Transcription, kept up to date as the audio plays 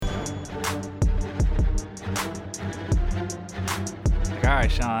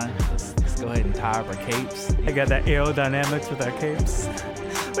right, Sean. Let's go ahead and tie up our capes. I got that aerodynamics with our capes.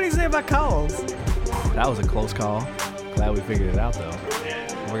 What do you say about cowls? That was a close call. Glad we figured it out, though.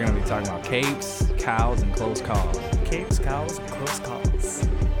 We're going to be talking about capes, cows, and close calls. Capes, cows, and close calls.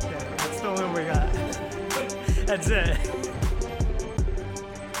 Yeah, that's the only one we got. That's it.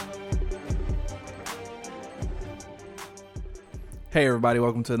 Hey, everybody.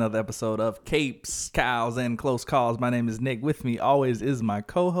 Welcome to another episode of Capes, Cows, and Close Calls. My name is Nick. With me always is my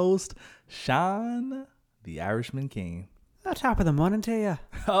co-host, Sean, the Irishman King. Top of the morning to you.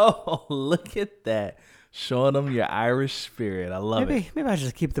 Oh, look at that. Showing them your Irish spirit. I love it. Maybe I should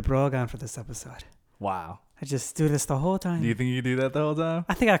just keep the brogue on for this episode. Wow. I just do this the whole time. Do you think you do that the whole time?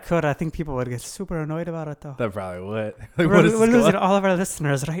 I think I could. I think people would get super annoyed about it, though. That probably would. We're losing all of our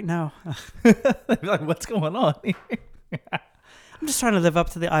listeners right now. They'd be like, what's going on here? I'm just trying to live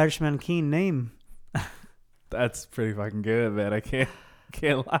up to the Irishman Keen name. That's pretty fucking good, man. I can't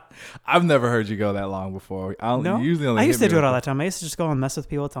lie. I've never heard you go that long before. I used to do it all the time. I used to just go and mess with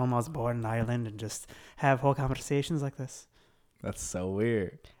people, tell them I was born in Ireland, and just have whole conversations like this. That's so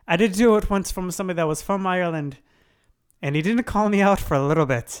weird. I did do it once from somebody that was from Ireland, and he didn't call me out for a little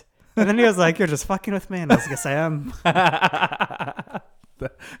bit. And then he was like, "You're just fucking with me," and I was like, "Yes, I am."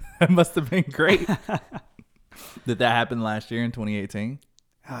 That must have been great. Did that happen last year in 2018?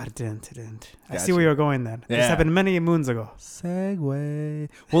 Oh, it didn't. Gotcha. I see where you're going then. Yeah. This happened many moons ago. Segue.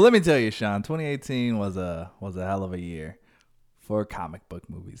 Well, let me tell you, Sean, 2018 was a hell of a year for comic book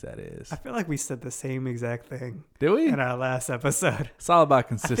movies, that is. I feel like we said the same exact thing. Did we? In our last episode. It's all about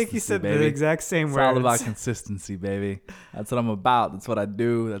consistency, I think you said baby. the exact same It's words. all about consistency, baby. That's what I'm about. That's what I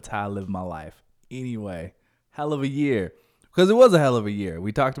do. That's how I live my life. Anyway, hell of a year. Because it was a hell of a year.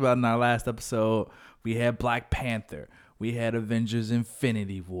 We talked about in our last episode, we had Black Panther. We had Avengers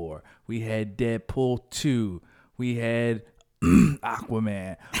Infinity War. We had Deadpool 2. We had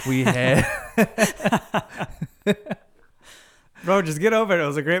Aquaman. We had... Bro, just get over it. It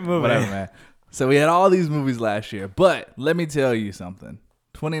was a great movie. Whatever, man. So we had all these movies last year. But let me tell you something.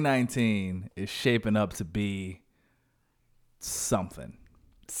 2019 is shaping up to be something.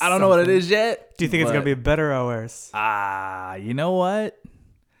 I don't know what it is yet. Do you think it's going to be better or worse? You know what?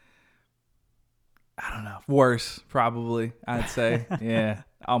 I don't know. Worse, probably, I'd say. Yeah,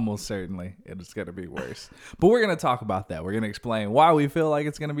 almost certainly it's going to be worse. But we're going to talk about that. We're going to explain why we feel like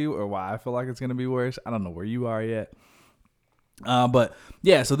it's going to be, or why I feel like it's going to be worse. I don't know where you are yet. But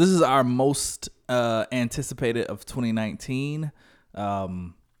yeah, so this is our most anticipated of 2019.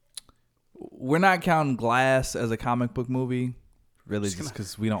 We're not counting Glass as a comic book movie. Really, just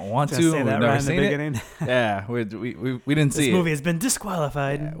because we don't want to. We've never seen it. Yeah, we didn't see it. This movie has been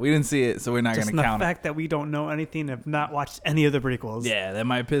disqualified. Yeah, we didn't see it, so we're not going to count it. Just the fact that we don't know anything, have not watched any of the prequels. Yeah, that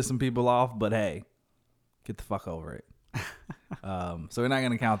might piss some people off, but hey, get the fuck over it. So we're not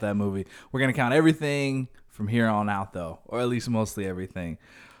going to count that movie. We're going to count everything from here on out, though, or at least mostly everything.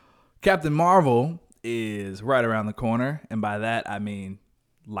 Captain Marvel is right around the corner, and by that I mean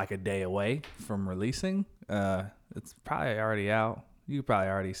like a day away from releasing. It's probably already out. You could probably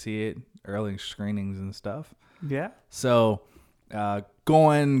already see it, early screenings and stuff. Yeah. So,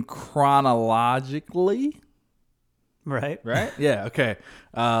 going chronologically. Right. Yeah, okay.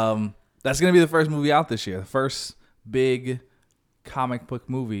 That's going to be the first movie out this year. The first big comic book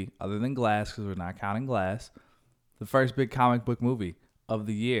movie, other than Glass, because we're not counting Glass. The first big comic book movie of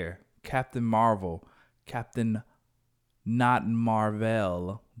the year. Captain Marvel. Captain, not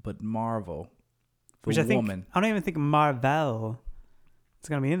Marvel, but Marvel. Which I don't even think Marvel is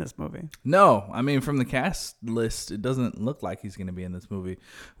going to be in this movie. No, I mean, from the cast list, it doesn't look like he's going to be in this movie.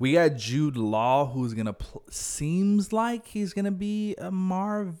 We got Jude Law, who's going to seems like he's going to be a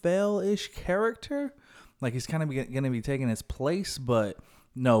Marvel-ish character. Like he's kind of going to be taking his place, but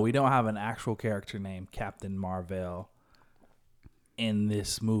no, we don't have an actual character named Captain Marvel in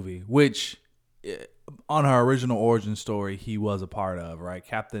this movie, which on her original origin story, he was a part of, right?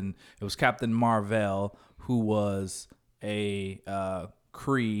 It was Captain Marvel, who was a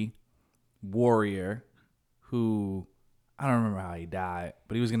Kree warrior who, I don't remember how he died,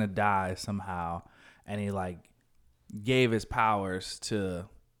 but he was going to die somehow. And he gave his powers to,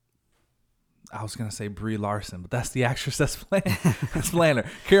 I was going to say Brie Larson, but that's the actress that's playing her.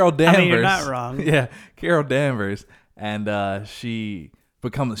 Carol Danvers. I mean, you're not wrong. Yeah, Carol Danvers. And she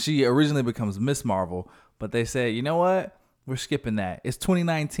originally becomes Miss Marvel, but they said, you know what? We're skipping that. It's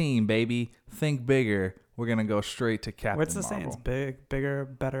 2019, baby. Think bigger. We're going to go straight to Captain Marvel. What's the saying? It's big, bigger,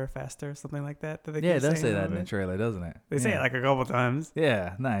 better, faster, something like that? Yeah, it does say that in the trailer, doesn't it? They say it like a couple times.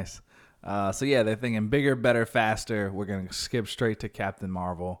 Yeah, nice. So yeah, they're thinking bigger, better, faster. We're going to skip straight to Captain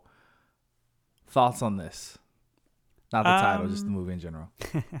Marvel. Thoughts on this? Not the title, just the movie in general.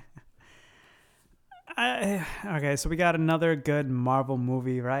 Okay, so we got another good Marvel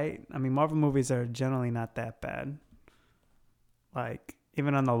movie, right? I mean, Marvel movies are generally not that bad. Like,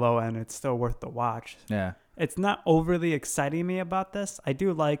 even on the low end, it's still worth the watch. Yeah. It's not overly exciting me about this. I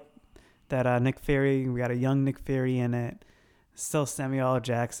do like that Nick Fury, we got a young Nick Fury in it. Still Samuel L.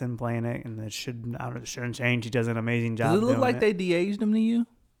 Jackson playing it, and it shouldn't change. He does an amazing job. Does it look like they de-aged him to you?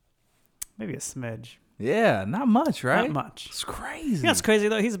 Maybe a smidge. Yeah, not much, right? Not much. It's crazy. Yeah, it's crazy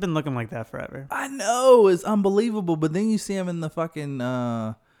though. He's been looking like that forever. I know, it's unbelievable. But then you see him in the fucking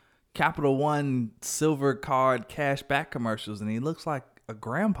Capital One silver card cash back commercials, and he looks like a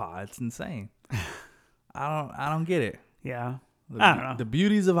grandpa. It's insane. I don't get it. Yeah, I don't know. The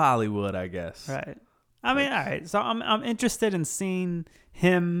beauties of Hollywood, I guess. Right. I mean, all right. So I'm interested in seeing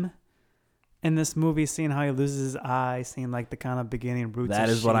him in this movie, seeing how he loses his eye, seeing like the kind of beginning roots. That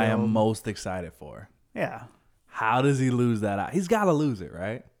of is what I am S.H.I.E.L.D. most excited for. Yeah. How does he lose that eye? He's got to lose it,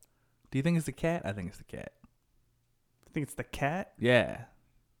 right? Do you think it's the cat? I think it's the cat. I think it's the cat. Yeah.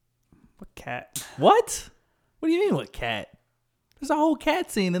 What cat? What? What do you mean, what cat? There's a whole cat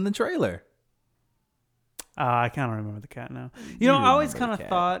scene in the trailer. I can't remember the cat now. You know, I always kind remember of the cat.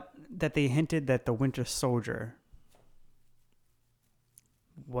 thought that they hinted that the Winter Soldier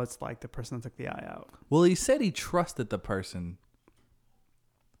was like the person that took the eye out. Well, he said he trusted the person.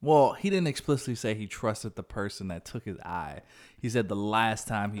 Well, he didn't explicitly say he trusted the person that took his eye. He said the last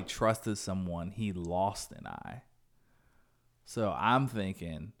time he trusted someone, he lost an eye. So I'm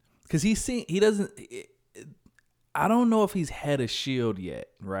thinking, because I don't know if he's head of S.H.I.E.L.D. yet,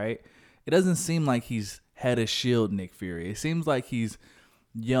 right? It doesn't seem like he's head of S.H.I.E.L.D. Nick Fury. It seems like he's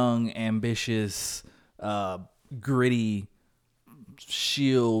young, ambitious, gritty,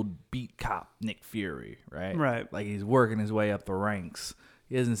 S.H.I.E.L.D. beat cop Nick Fury, right? Right. Like he's working his way up the ranks.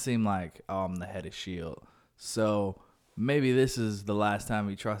 He doesn't seem like, oh, I'm the head of S.H.I.E.L.D. So maybe this is the last time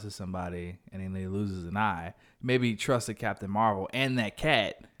he trusted somebody and then he loses an eye. Maybe he trusted Captain Marvel and that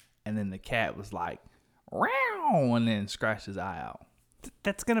cat, and then the cat was like, "Row," and then scratched his eye out.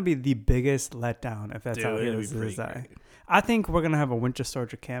 That's going to be the biggest letdown if that's how he loses his eye. I think we're going to have a Winter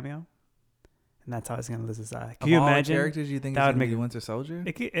Soldier cameo, and that's how he's going to lose his eye. Can you Of all the imagine? characters you think that is would going to make be Winter Soldier?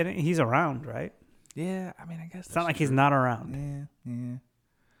 He's around, right? Yeah, I mean, I guess It's not like he's not around. Yeah.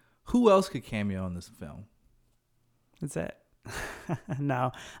 Who else could cameo in this film? That's it.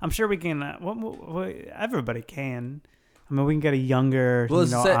 No, I'm sure we can. Everybody can. I mean, we can get a younger, Well,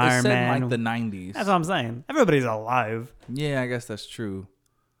 it's set Iron Man. in like the 90s. That's what I'm saying. Everybody's alive. Yeah, I guess that's true.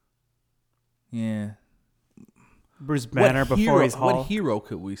 Yeah. Bruce Banner before he's Hulk. What hero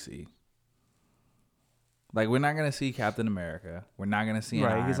could we see? Like, we're not gonna see Captain America. We're not gonna see an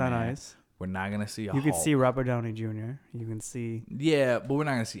Right, Iron he's on Man. ice. We're not gonna see a You could Hulk. see Robert Downey Jr. You can see. Yeah, but we're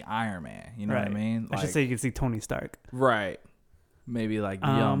not gonna see Iron Man. You know what I mean? I should say you can see Tony Stark. Right. Maybe like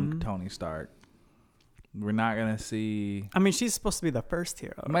young Tony Stark. We're not gonna see. I mean, she's supposed to be the first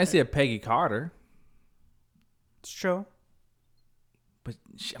hero. We might see a Peggy Carter, It's true. but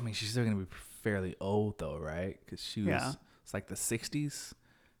she's still gonna be fairly old though, right? Because she was. It's like the 60s.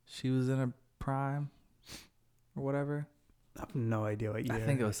 She was in her prime, or whatever. I have no idea what year. I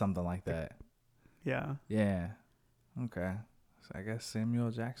think it was something like that. Yeah. Yeah. Okay. So I guess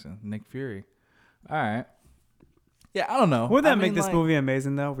Samuel Jackson, Nick Fury. All right. Yeah, I don't know. Would that make this movie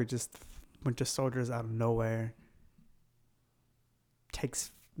amazing though? We just Winter Soldiers out of nowhere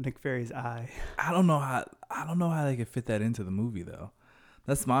takes Nick Fury's eye. I don't know how they could fit that into the movie though.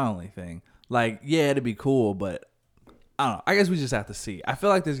 That's my only thing. Like, yeah, it'd be cool, but I don't know. I guess we just have to see. I feel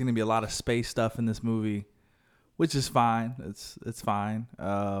like there's gonna be a lot of space stuff in this movie, which is fine. It's fine.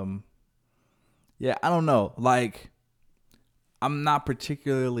 Yeah, I don't know. Like, I'm not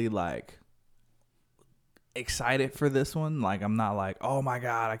particularly like excited for this one. Like, I'm not like, oh my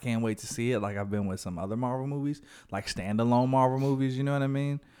god, I can't wait to see it. Like I've been with some other Marvel movies, like standalone Marvel movies. You know what I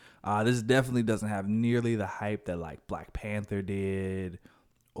mean? This definitely doesn't have nearly the hype that like Black Panther did,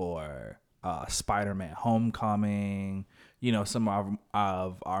 or Spider-Man: Homecoming. You know, some of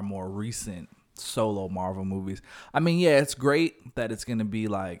our more recent solo Marvel movies. I mean, yeah, it's great that it's gonna be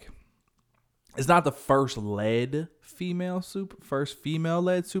like, it's not the first female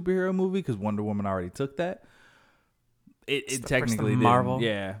led superhero movie, because Wonder Woman already took that. It technically did, Marvel.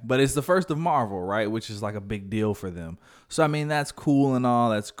 yeah, but it's the first of Marvel, right? Which is like a big deal for them. So I mean, that's cool and all.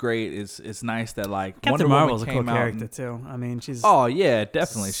 That's great. It's nice that like Captain Wonder Marvel's Woman a cool came out character too. I mean, she's oh yeah,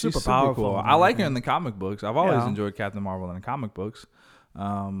 definitely. super She's super powerful cool. and I like her everything. in the comic books. I've always Yeah. enjoyed Captain Marvel in the comic books.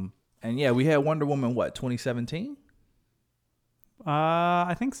 And yeah, we had Wonder Woman 2017?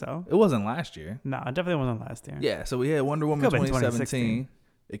 I think so. It wasn't last year. No, it definitely wasn't last year. Yeah, so we had Wonder Woman Could've been 2017. 2016.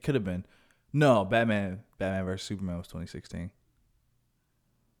 It could have been. No, Batman vs Superman was 2016.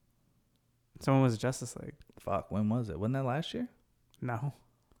 So when was Justice League? Fuck, when was it? Wasn't that last year? No.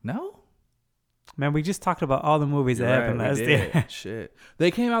 No. Man, we just talked about all the movies that happened we last did. year. Shit,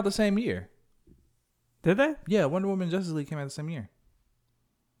 they came out the same year. Did they? Yeah, Wonder Woman and Justice League came out the same year.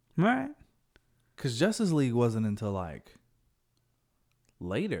 All right. Because Justice League wasn't until like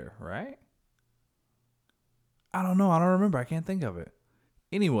later, right? I don't know. I don't remember. I can't think of it.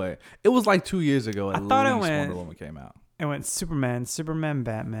 Anyway, it was like 2 years ago. At least Wonder Woman came out. It went Superman,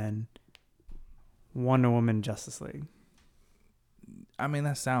 Batman, Wonder Woman, Justice League. I mean,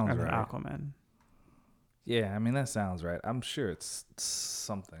 that sounds And right. Aquaman. Yeah, I mean, that sounds right. I'm sure it's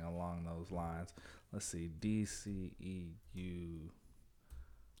something along those lines. Let's see. DCEU.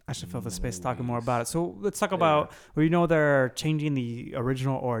 I should fill the space talking more about it. So let's talk about, we know they're changing the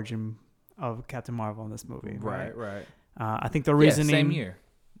original origin of Captain Marvel in this movie. Right. I think the reasoning. Same year.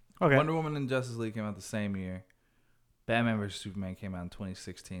 Okay. Wonder Woman and Justice League came out the same year. Batman vs Superman came out in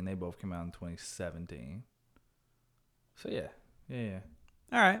 2016. They both came out in 2017. So yeah.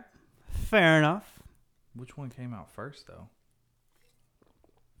 All right. Fair enough. Which one came out first though?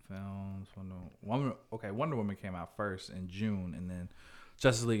 Films. Wonder Woman came out first in June, and then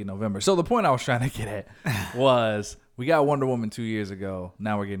Justice League in November. So the point I was trying to get at was we got Wonder Woman 2 years ago.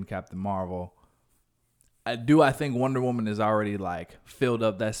 Now we're getting Captain Marvel. I think Wonder Woman has already like filled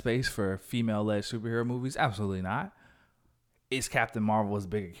up that space for female-led superhero movies? Absolutely not. Is Captain Marvel as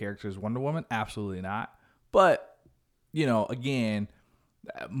big a character as Wonder Woman? Absolutely not. But, again,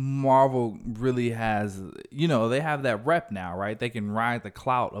 Marvel really has, they have that rep now, right? They can ride the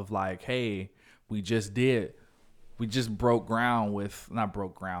clout of like, hey, we just broke ground with, not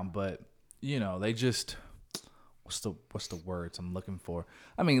broke ground, but, they just, what's the words I'm looking for?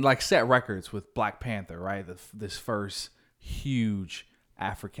 I mean, like set records with Black Panther, right? This first huge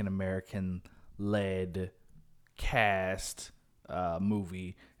African-American led cast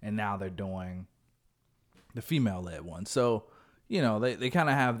movie, and now they're doing the female-led one. So, they kind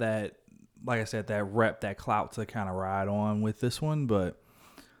of have that, like I said, that rep, that clout to kind of ride on with this one. But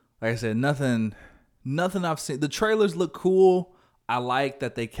like I said, nothing I've seen. The trailers look cool. I like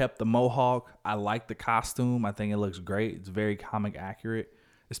that they kept the mohawk. I like the costume. I think it looks great. It's very comic accurate,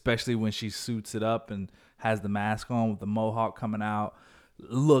 especially when she suits it up and has the mask on with the mohawk coming out.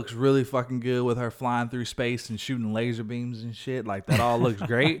 Looks really fucking good with her flying through space and shooting laser beams and shit. Like, that all looks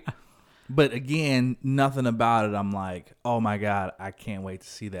great. But again, nothing about it I'm like, oh my God, I can't wait to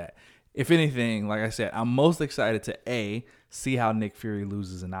see that. If anything, like I said, I'm most excited to A, see how Nick Fury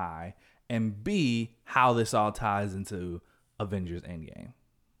loses an eye, and B, how this all ties into Avengers Endgame.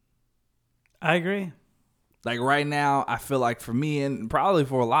 I agree. Like right now, I feel like for me and probably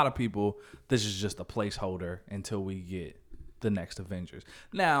for a lot of people, this is just a placeholder until we get the next Avengers.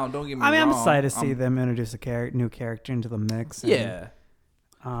 Now, don't get me wrong. I'm excited to see them introduce a new character into the mix. And, yeah.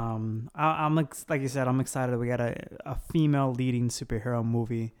 I'm like you said, I'm excited that we got a female leading superhero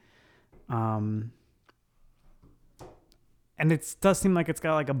movie. And it does seem like it's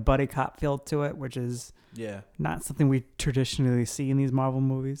got like a buddy cop feel to it, which is not something we traditionally see in these Marvel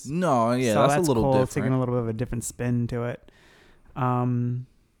movies. No, yeah, so that's a little cool. different. Taking a little bit of a different spin to it.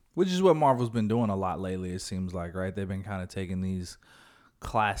 Which is what Marvel's been doing a lot lately, it seems like, right? They've been kind of taking these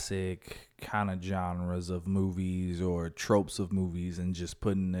classic kind of genres of movies or tropes of movies and just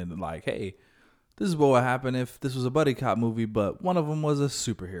putting it like, hey, this is what would happen if this was a buddy cop movie, but one of them was a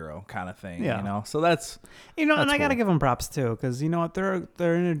superhero kind of thing, So that's and that's I got to cool. give them props too, because you know what, they're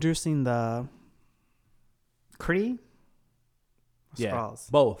introducing the Kree. Skrulls.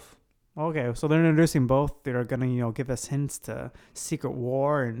 Both. Okay, so they're introducing both. They're gonna give us hints to Secret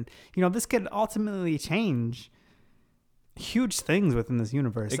War, and this could ultimately change huge things within this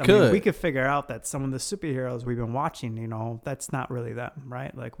universe. I mean, we could figure out that some of the superheroes we've been watching, that's not really them,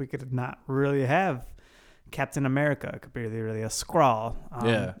 right? Like, we could not really have Captain America. It could be really a Skrull.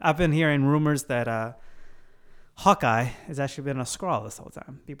 I've been hearing rumors that Hawkeye has actually been a Skrull this whole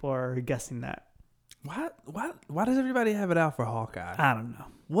time. People are guessing that. Why does everybody have it out for Hawkeye? I don't know.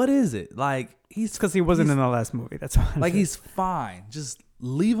 What is it? Like, It's because he wasn't in the last movie. That's why. Like, he's fine. Just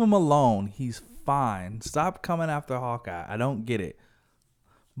leave him alone. He's fine. Stop coming after Hawkeye. I don't get it.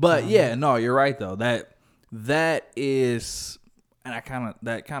 But yeah, no, you're right though. That is, and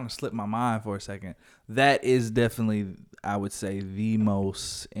that kind of slipped my mind for a second. That is definitely, I would say, the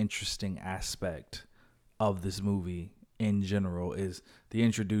most interesting aspect of this movie in general is the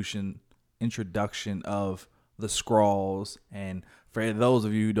introduction of the Skrulls. And for those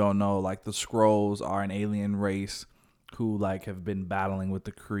of you who don't know, like, the Skrulls are an alien race who like have been battling with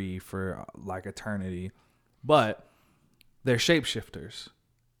the Kree for like eternity, but they're shapeshifters,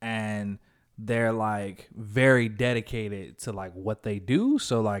 and they're like very dedicated to like what they do.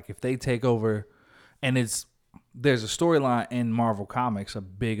 So like if they take over, and there's a storyline in Marvel Comics, a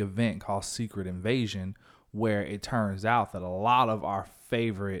big event called Secret Invasion, where it turns out that a lot of our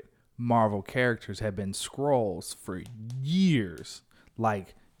favorite Marvel characters have been Skrulls for years,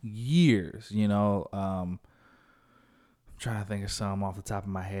 like years. I'm trying to think of some off the top of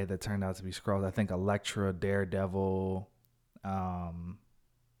my head that turned out to be Skrulls. I think Elektra, Daredevil,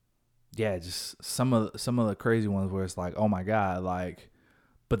 just some of the crazy ones where it's like, oh my god, like,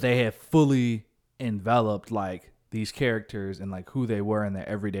 but they have fully enveloped like these characters and like who they were in their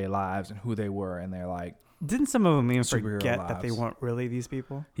everyday lives and who they were in their like Didn't some of them even superhero forget lives. that they weren't really these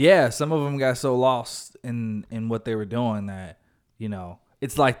people? Yeah, some of them got so lost in what they were doing that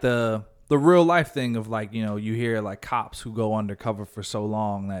it's like the real life thing of like you hear like cops who go undercover for so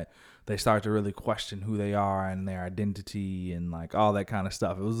long that they start to really question who they are and their identity and like all that kind of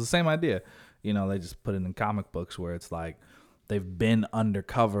stuff. It was the same idea. They just put it in comic books where it's like they've been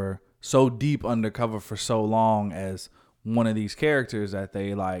undercover, so deep undercover for so long as one of these characters that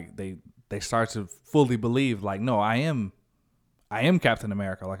they start to fully believe like, no, I am Captain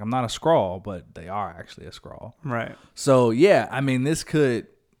America. Like, I'm not a Skrull, but they are actually a Skrull. Right. So yeah, I mean, this could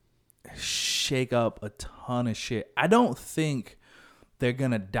shake up a ton of shit. I don't think they're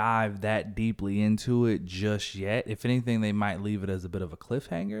gonna dive that deeply into it just yet. If anything, they might leave it as a bit of a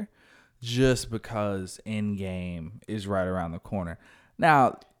cliffhanger, just because Endgame is right around the corner.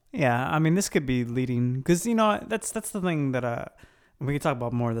 Now, yeah, I mean, this could be leading because that's the thing that we can talk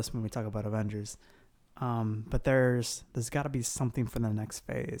about more of this when we talk about Avengers. But there's got to be something for the next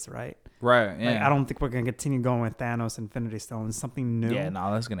phase, right? Right. Yeah. Like, I don't think we're gonna continue going with Thanos, Infinity Stones, something new. Yeah,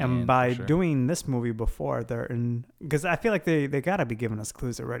 no, that's gonna. And end by for sure. doing this movie before, they're in, because I feel like they got to be giving us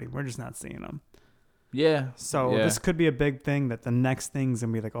clues already. We're just not seeing them. Yeah. So yeah. this could be a big thing that the next thing's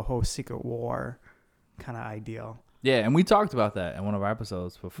gonna be like a whole Secret War kind of ideal. Yeah, and we talked about that in one of our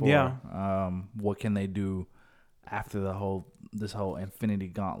episodes before. Yeah. What can they do after this whole Infinity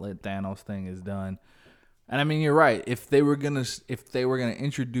Gauntlet Thanos thing is done? And I mean, you're right. If they were gonna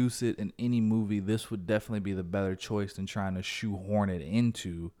introduce it in any movie, this would definitely be the better choice than trying to shoehorn it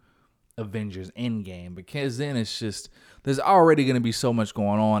into Avengers Endgame, because then it's just there's already gonna be so much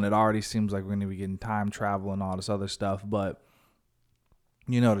going on. It already seems like we're gonna be getting time travel and all this other stuff. But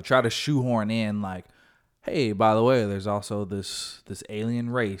to try to shoehorn in like, hey, by the way, there's also this alien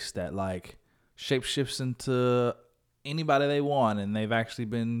race that like shapeshifts into anybody they want, and they've actually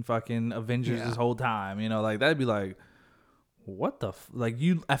been fucking Avengers this whole time. Like that'd be like, what the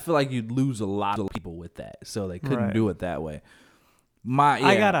I feel like you'd lose a lot of people with that, so they couldn't do it that way.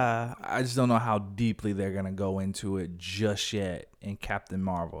 I just don't know how deeply they're gonna go into it just yet in Captain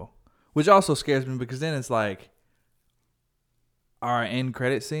Marvel, which also scares me because then it's like, are end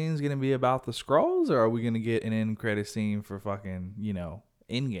credit scenes gonna be about the Skrulls, or are we gonna get an end credit scene for fucking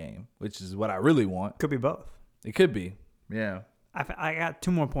Endgame, which is what I really want. Could be both. It could be, yeah. I got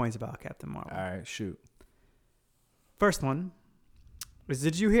 2 more points about Captain Marvel. All right, shoot. First one is,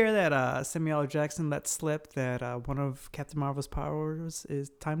 did you hear that Samuel L. Jackson let slip that one of Captain Marvel's powers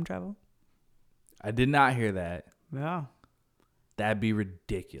is time travel? I did not hear that. Yeah. That'd be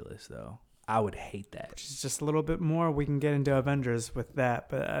ridiculous, though. I would hate that. Just a little bit more. We can get into Avengers with that,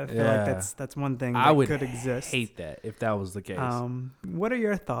 but I feel like that's one thing that could exist. I would hate that if that was the case. What are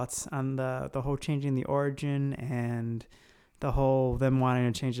your thoughts on the whole changing the origin and the whole them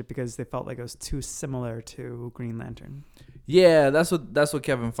wanting to change it because they felt like it was too similar to Green Lantern? Yeah, that's what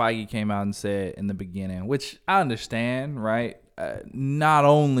Kevin Feige came out and said in the beginning, which I understand, right? Not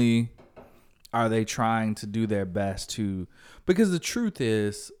only are they trying to do their best to, because the truth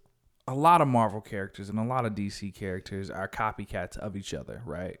is, a lot of Marvel characters and a lot of DC characters are copycats of each other,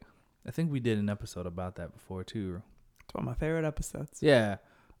 right? I think we did an episode about that before too. It's one of my favorite episodes. Yeah.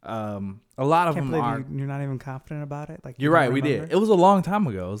 A lot of them are. You're not even confident about it. Like, you're right, we did. It was a long time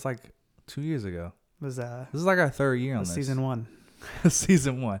ago. It was like 2 years ago. This is like our 3rd year on this. Season 1.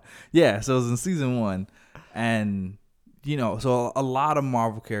 Season 1. Yeah, so it was in season 1, and so a lot of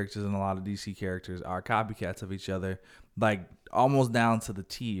Marvel characters and a lot of DC characters are copycats of each other, like almost down to the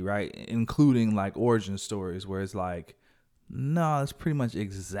T, right? Including like origin stories where it's like, no, it's pretty much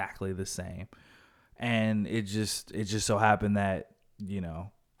exactly the same. And it just so happened that,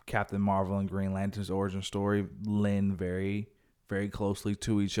 Captain Marvel and Green Lantern's origin story lend very, very closely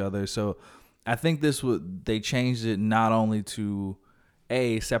to each other. So I think they changed it not only to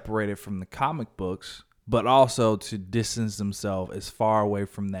separate it from the comic books, but also to distance themselves as far away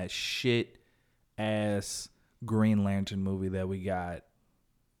from that shit ass Green Lantern movie that we got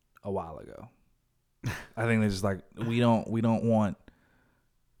a while ago. I think they're just like, we don't want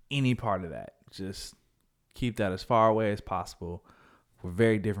any part of that. Just keep that as far away as possible. We're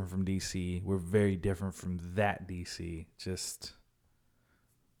very different from DC. We're very different from that DC. Just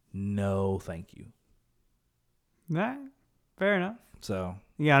no, thank you. Nah, fair enough. So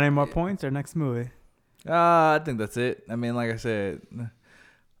You got any more points or next movie? I think that's it. I mean, like I said,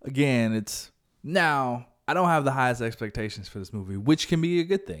 again, it's now I don't have the highest expectations for this movie, which can be a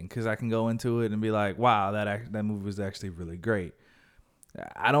good thing because I can go into it and be like, wow, that movie was actually really great.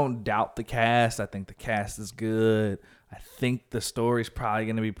 I don't doubt the cast. I think the cast is good. I think the story's probably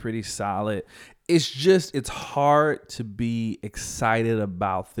going to be pretty solid. It's just, it's hard to be excited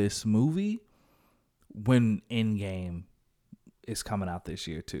about this movie when Endgame is coming out this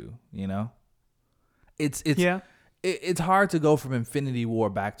year too, you know? It's hard to go from Infinity War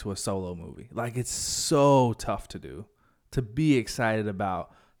back to a Solo movie. Like, it's so tough to do, to be excited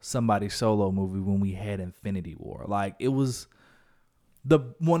about somebody's Solo movie when we had Infinity War. Like, it was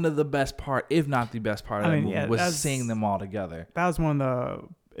one of the best part, if not the best part of that movie, was seeing them all together. That was one of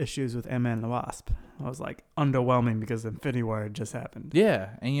the issues with Ant-Man and the Wasp. I was like underwhelming because Infinity War had just happened. Yeah,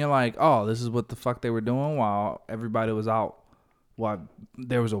 and you're like, oh, this is what the fuck they were doing while everybody was out. While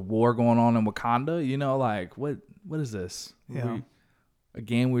there was a war going on in Wakanda, you know, like what is this? Yeah.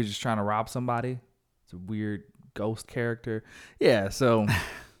 We're just trying to rob somebody. It's a weird ghost character. Yeah, so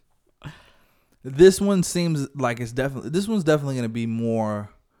this one seems like this one's definitely going to be more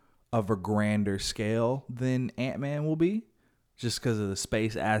of a grander scale than Ant-Man will be, just because of the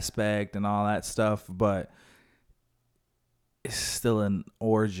space aspect and all that stuff. But it's still an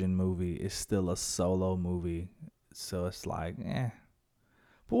origin movie. It's still a Solo movie. So it's like, but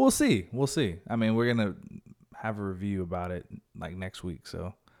we'll see. We'll see. I mean, we're going to have a review about it like next week.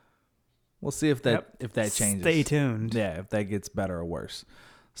 So we'll see if that changes. Stay tuned. Yeah, if that gets better or worse.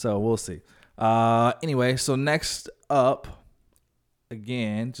 So we'll see. Anyway, so next up,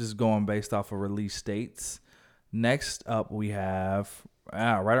 again, just going based off of release dates. Next up, we have,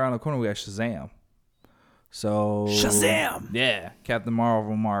 right around the corner, we have Shazam. So Shazam! Yeah, Captain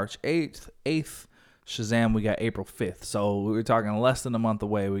Marvel, March 8th. Shazam, we got April 5th. So we're talking less than a month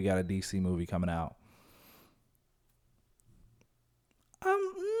away. We got a DC movie coming out. I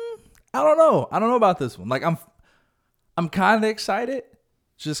don't know. I don't know about this one. Like, I'm kind of excited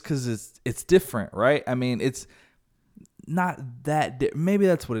just because it's different, right? I mean, it's not that maybe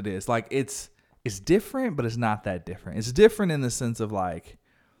that's what it is. Like, it's different, but it's not that different. It's different in the sense of like,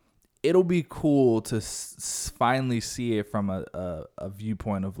 it'll be cool to finally see it from a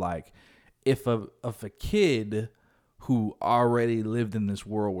viewpoint of like, if a kid who already lived in this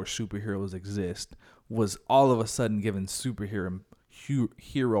world where superheroes exist was all of a sudden given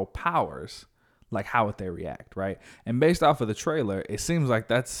hero powers, like how would they react, right? And based off of the trailer, it seems like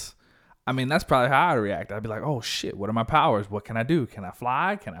that's probably how I'd react. I'd be like, oh shit, what are my powers? What can I do? Can I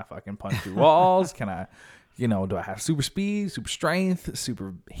fly? Can I fucking punch through walls? Can I, do I have super speed, super strength,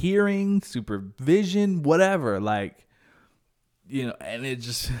 super hearing, super vision, whatever? Like, and it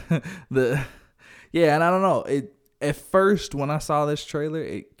just and I don't know. It at first when I saw this trailer,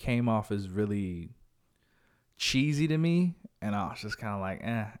 it came off as really cheesy to me, and I was just kind of like,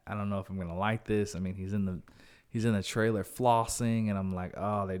 I don't know if I'm gonna like this. I mean, he's in the trailer flossing, and I'm like,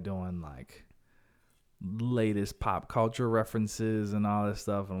 oh, they're doing like latest pop culture references and all this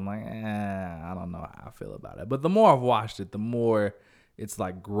stuff, and I'm like, I don't know how I feel about it. But the more I've watched it, the more it's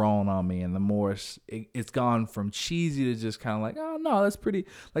like grown on me, and the more it's gone from cheesy to just kind of like, oh no, that's pretty,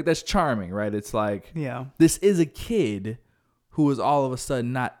 like that's charming, right? It's like, yeah, this is a kid who is all of a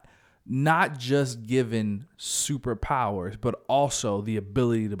sudden not just given superpowers, but also the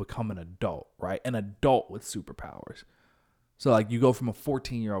ability to become an adult, right? An adult with superpowers. So like you go from a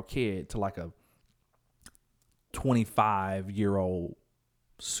 14-year-old kid to like a 25-year-old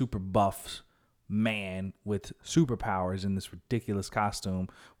super buff man with superpowers in this ridiculous costume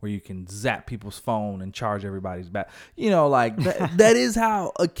where you can zap people's phone and charge everybody's back. Like that is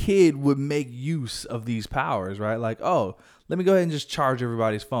how a kid would make use of these powers, right? Like, oh, let me go ahead and just charge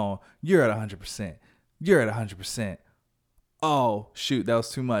everybody's phone. You're at 100%. You're at 100%. Oh, shoot, that was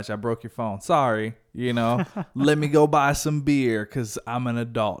too much. I broke your phone. Sorry. Let me go buy some beer because I'm an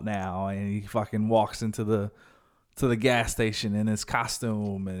adult now. And he fucking walks into the gas station in his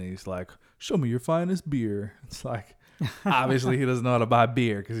costume, and he's like, show me your finest beer. It's like, obviously he doesn't know how to buy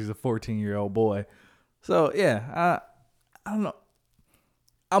beer because he's a 14-year-old boy. So yeah, I don't know.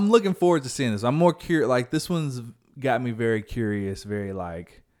 I'm looking forward to seeing this. I'm more curious. Like, this one's got me very curious, very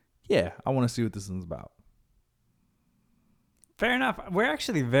like, yeah, I want to see what this one's about. Fair enough. We're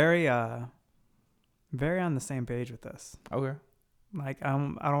actually very on the same page with this. Okay. Like, I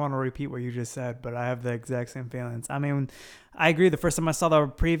don't want to repeat what you just said, but I have the exact same feelings. I mean, I agree. The first time I saw the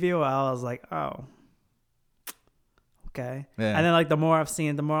preview, I was like, oh, okay. Yeah. And then, like, the more I've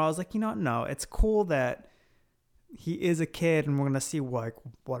seen it, the more I was like, you know what? No, it's cool that he is a kid, and we're going to see what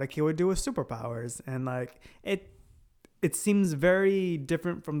a kid would do with superpowers. And, like, it seems very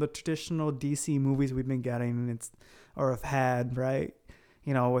different from the traditional DC movies we've been getting or have had, right?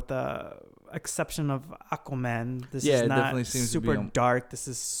 You know, with the exception of Aquaman, this is not super dark. This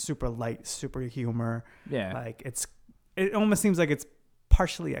is super light, super humor. Yeah. Like, it almost seems like it's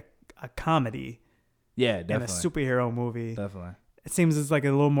partially a comedy. Yeah, definitely. And a superhero movie. Definitely. It seems it's like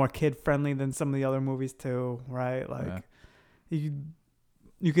a little more kid friendly than some of the other movies too, right? Like,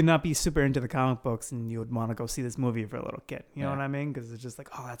 you could not be super into the comic books and you would want to go see this movie for a little kid. You know what I mean? Because it's just like,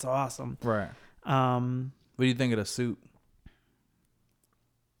 oh, that's awesome. Right. What do you think of the suit?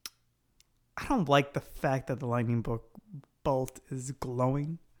 I don't like the fact that the lightning bolt is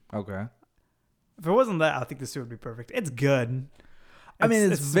glowing. Okay. If it wasn't that, I think the suit would be perfect. It's good. I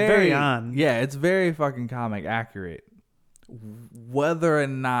mean, it's very on. Yeah, it's very fucking comic accurate. Whether or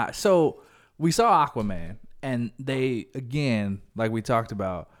not, so we saw Aquaman, and they, again, like we talked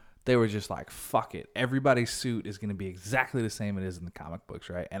about, they were just like, fuck it. Everybody's suit is going to be exactly the same it is in the comic books,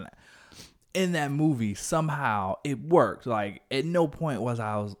 right? And in that movie, somehow it worked. Like, at no point was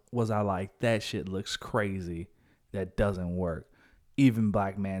I like, that shit looks crazy. That doesn't work. Even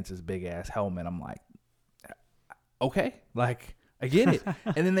Black Manta's big ass helmet, I'm like, okay, like, I get it.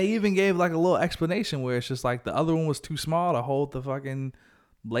 And then they even gave like a little explanation where it's just like the other one was too small to hold the fucking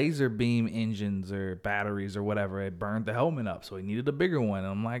laser beam engines or batteries or whatever. It burned the helmet up, so he needed a bigger one. And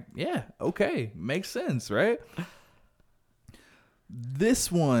I'm like, yeah, okay, makes sense, right?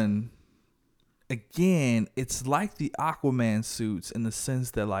 This one, again, it's like the Aquaman suits in the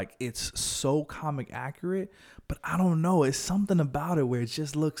sense that like it's so comic accurate, but I don't know, it's something about it where it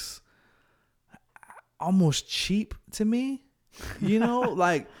just looks almost cheap to me. You know,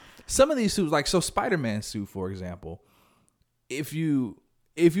 like some of these suits, like so Spider-Man suit, for example, if you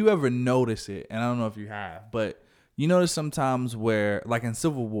ever notice it, and I don't know if you have, but you notice sometimes where, like in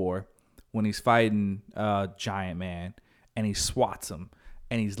Civil War, when he's fighting Giant Man and he swats him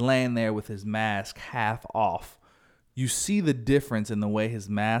and he's laying there with his mask half off, you see the difference in the way his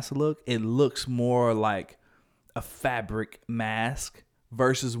mask look. It looks more like a fabric mask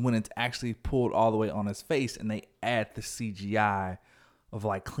versus when it's actually pulled all the way on his face and they add the CGI of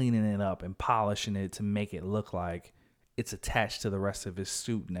like cleaning it up and polishing it to make it look like it's attached to the rest of his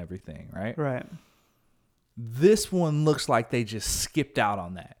suit and everything, right? Right. This one looks like they just skipped out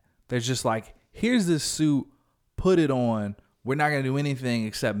on that. They're just like, here's this suit, put it on. We're not going to do anything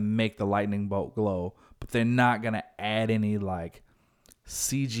except make the lightning bolt glow, but they're not going to add any like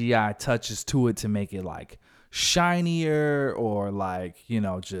CGI touches to it to make it like shinier or like, you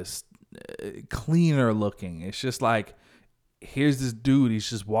know, just cleaner looking. It's just like, here's this dude, he's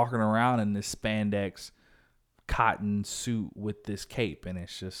just walking around in this spandex cotton suit with this cape, and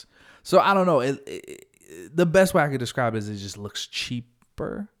it's just, so I don't know, the best way I could describe it is it just looks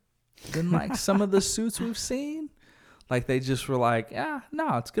cheaper than like some of the suits we've seen. Like they just were like,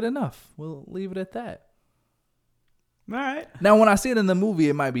 no, it's good enough, we'll leave it at that. All right. Now, when I see it in the movie,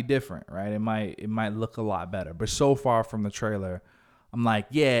 it might be different, right? It might look a lot better. But so far from the trailer, I'm like,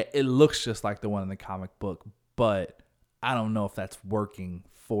 yeah, it looks just like the one in the comic book, but I don't know if that's working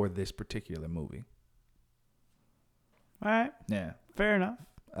for this particular movie. All right. Yeah. Fair enough.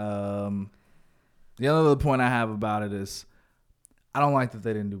 The other point I have about it is I don't like that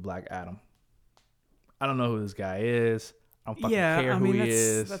they didn't do Black Adam. I don't know who this guy is. I don't fucking care who he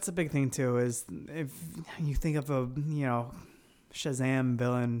is. That's a big thing too. Is if you think of a Shazam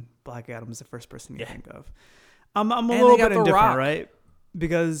villain, Black Adam's the first person you think of. I'm a little bit indifferent, right?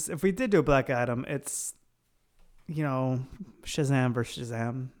 Because if we did do a Black Adam, it's Shazam versus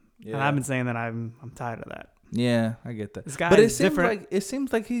Shazam, and I've been saying that I'm tired of that. Yeah, I get that. This guy, but it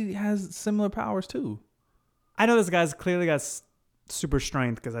seems like he has similar powers too. I know this guy's clearly got super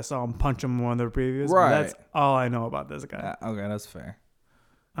strength because I saw him punch him in one of the previews. Right. That's all I know about this guy. Okay, that's fair.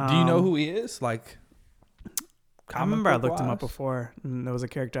 Do you know who he is? Like, I remember I looked him up before, and there was a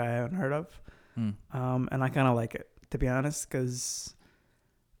character I hadn't heard of. And I kind of like it, to be honest, because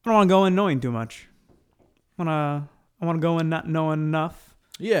I don't want to go in knowing too much. I want to go in not knowing enough.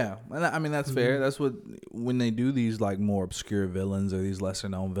 Yeah, and I mean that's fair. That's what, when they do these like more obscure villains or these lesser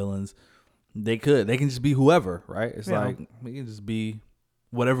known villains, they can just be whoever, right? It's like we can just be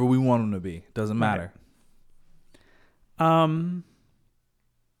whatever we want them to be. Doesn't matter.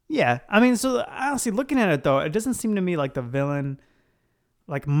 Yeah, I mean, so honestly, looking at it though, it doesn't seem to me like the villain.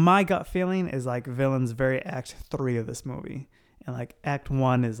 Like my gut feeling is like villain's very act 3 of this movie, And like Act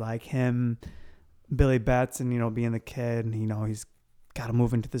 1 is like him, Billy Batson, being the kid, and he's got to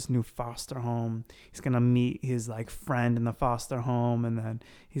move into this new foster home. He's gonna meet his like friend in the foster home, and then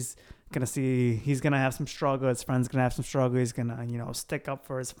he's gonna have some struggle. His friend's gonna have some struggle. He's gonna stick up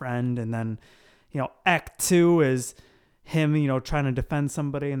for his friend, and then Act 2 is him trying to defend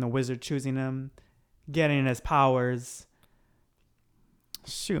somebody, and the wizard choosing him, getting his powers.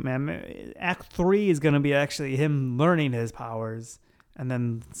 Shoot, man. Act 3 is gonna be actually him learning his powers, and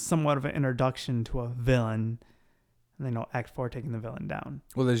then somewhat of an introduction to a villain. And then Act 4 taking the villain down.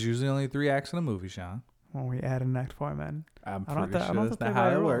 Well, there's usually only 3 acts in a movie, Sean. Well, we add in Act 4, man. I'm pretty sure that's not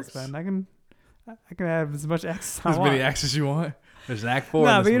how it works. Man. I can have as much acts as I want. want. As many acts as you want. There's an Act 4.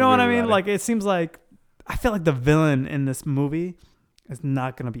 No, but you know what I mean? Like, it seems like I feel like the villain in this movie is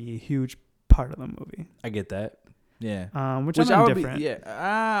not going to be a huge part of the movie. I get that. Yeah. Which I'm indifferent.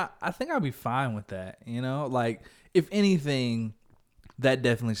 I think I'll be fine with that. Like, if anything, that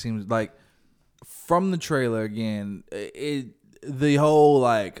definitely seems like from the trailer again, the whole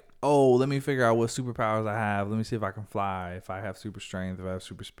like, oh, let me figure out what superpowers I have. Let me see if I can fly, if I have super strength, if I have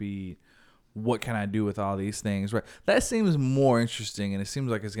super speed. What can I do with all these things? Right. That seems more interesting, and it seems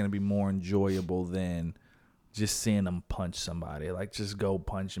like it's going to be more enjoyable than just seeing him punch somebody. Like, just go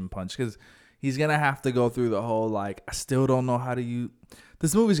punch and punch. Because he's going to have to go through the whole, like, I still don't know how to use.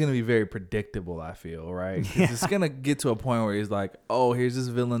 This movie's going to be very predictable, I feel, right? Yeah. It's going to get to a point where he's like, oh, here's this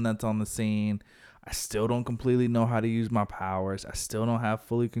villain that's on the scene. I still don't completely know how to use my powers. I still don't have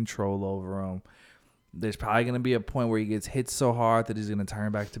fully control over them. There's probably going to be a point where he gets hit so hard that he's going to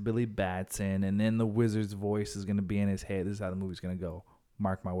turn back to Billy Batson, and then the wizard's voice is going to be in his head. This is how the movie's going to go.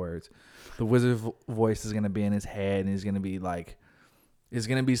 Mark my words. The wizard's voice is going to be in his head, and he's going to be like, there's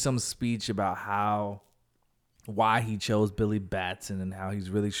going to be some speech about why he chose Billy Batson and how he's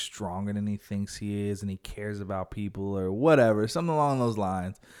really stronger than he thinks he is, and he cares about people or whatever, something along those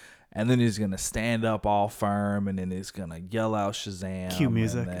lines. And then he's going to stand up all firm, and then he's going to yell out Shazam. Cue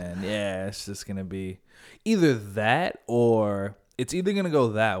music. And then, it's just going to be either that, or it's either going to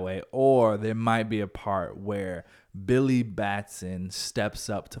go that way, or there might be a part where Billy Batson steps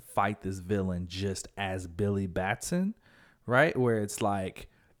up to fight this villain just as Billy Batson, right? Where it's like,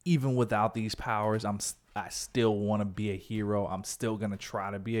 even without these powers, I still want to be a hero. I'm still going to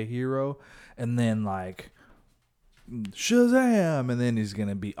try to be a hero. And then like, Shazam, and then he's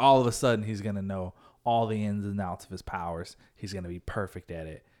gonna be all of a sudden he's gonna know all the ins and outs of his powers. He's gonna be perfect at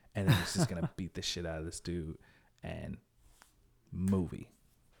it, and then he's just gonna beat the shit out of this dude. And movie.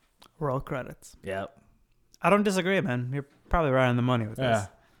 Roll credits. Yep. I don't disagree, man. You're probably right on the money with this.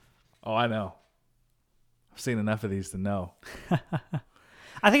 Oh, I know. I've seen enough of these to know.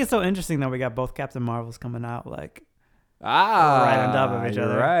 I think it's so interesting that we got both Captain Marvels coming out like right on top of each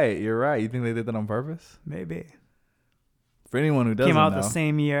other. You're right. You think they did that on purpose? Maybe. For anyone who doesn't know. Came out the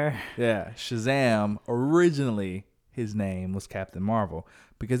same year. Yeah. Shazam, originally, his name was Captain Marvel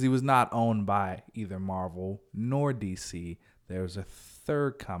because he was not owned by either Marvel nor DC. There was a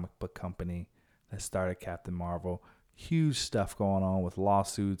third comic book company that started Captain Marvel. Huge stuff going on with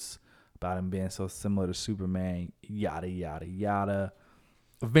lawsuits about him being so similar to Superman, yada, yada, yada.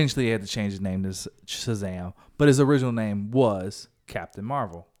 Eventually, he had to change his name to Shazam, but his original name was Captain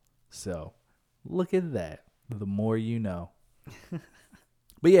Marvel. So, look at that. The more you know.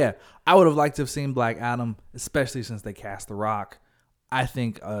 But yeah, I would have liked to have seen Black Adam, especially since they cast The Rock. I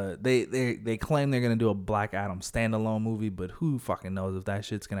think they claim they're going to do a Black Adam standalone movie, but who fucking knows if that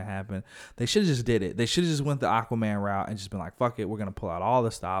shit's going to happen. They should have just did it. They should have just went the Aquaman route and just been like, fuck it, we're going to pull out all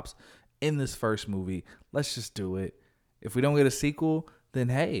the stops in this first movie. Let's just do it. If we don't get a sequel, then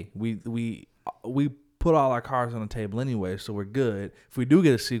hey, we put all our cards on the table anyway, so we're good. If we do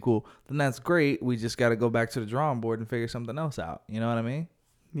get a sequel, then that's great. We just got to go back to the drawing board and figure something else out. You know what I mean?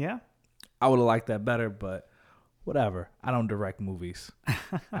 Yeah. I would have liked that better, but whatever. I don't direct movies.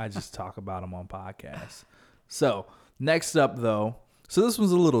 I just talk about them on podcasts. So next up, though, so this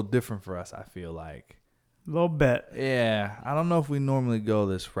one's a little different for us, I feel like. A little bit. Yeah. I don't know if we normally go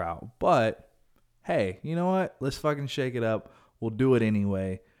this route, but hey, you know what? Let's fucking shake it up. We'll do it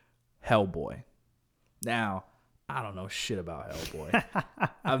anyway. Hellboy. Now, I don't know shit about Hellboy.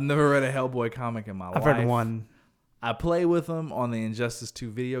 I've never read a Hellboy comic in my life. I've read one. I play with him on the Injustice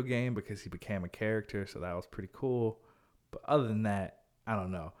 2 video game because he became a character, so that was pretty cool. But other than that, I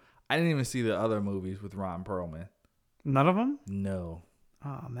don't know. I didn't even see the other movies with Ron Perlman. None of them? No.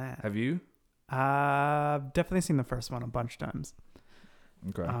 Oh, man. Have you? I've definitely seen the first one a bunch of times.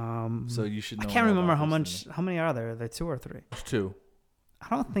 Okay. So you should know. I can't remember how many are there? Are there 2 or 3? There's 2.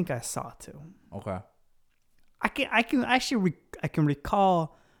 I don't think I saw 2. Okay. I can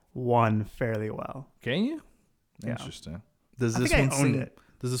recall one fairly well. Can you? Yeah. Interesting. Does I this think one I owned seem? it.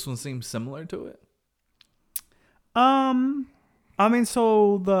 Does this one seem similar to it? I mean,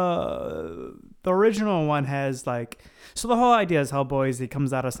 so the original one has like, so the whole idea is Hellboy is he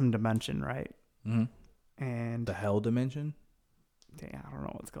comes out of some dimension, right? Mm-hmm. And The Hell Dimension, I don't know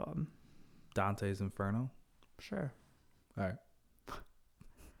what it's called. Dante's Inferno. Sure. All right.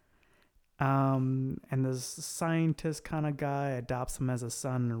 And this scientist kind of guy adopts him as a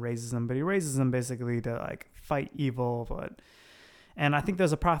son and raises him, but he raises him basically to like fight evil. And I think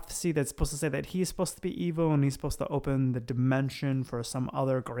there's a prophecy that's supposed to say that he's supposed to be evil and he's supposed to open the dimension for some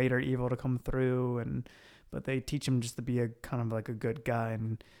other greater evil to come through. But they teach him just to be a kind of like a good guy,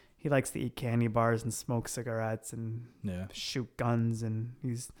 and he likes to eat candy bars and smoke cigarettes and shoot guns, and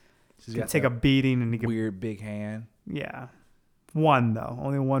he can take a beating, and he can weird big hand. Yeah. One though,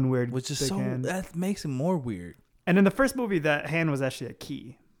 only one weird, which is big hand. That makes him more weird. And in the first movie, that hand was actually a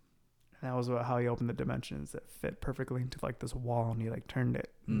key. And that was how he opened the dimensions that fit perfectly into like this wall, and he like turned it.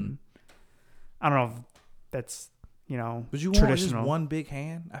 I don't know if that's but you traditional. Want just one big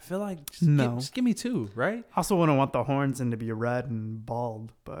hand? I feel like just give me two, right? I also wouldn't want the horns and to be red and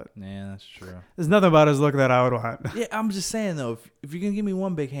bald, but yeah, that's true. There's nothing about his look that I would want. Yeah, I'm just saying though, if you're gonna give me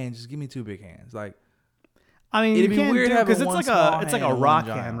one big hand, just give me two big hands. Like, I mean, it'd you be can't weird do having because one it's small like a hand and rock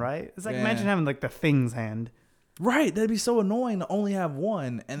one hand, giant. right? It's like Yeah. imagine having like the Thing's hand. Right, that'd be so annoying to only have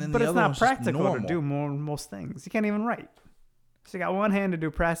one, and then But the it's other not one's just practical to normal. do most things. You can't even write. So you got one hand to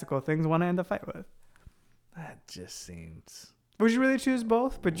do practical things, one hand to fight with. That just seems. Would you really choose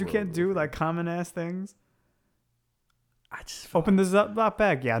both? But you can't do like common ass things. I just Open this up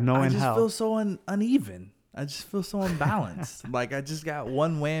bag. Yeah, no I in just hell. feel so uneven. I just feel so unbalanced. Like I just got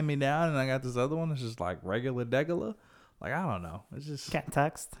one whammy down, and I got this other one that's just like regular degular. Like I don't know. It's just Can't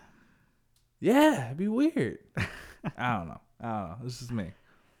text. yeah, it'd be weird. I don't know. This is me.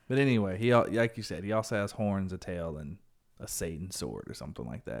 But anyway, he like you said, he also has horns, a tail, and a Satan sword or something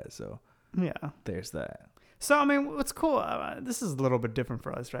like that. So Yeah. there's that. So I mean, what's cool? This is a little bit different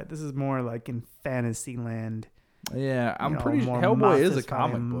for us, right? This is more like in fantasy land. Yeah, I'm pretty sure more Hellboy is a monsters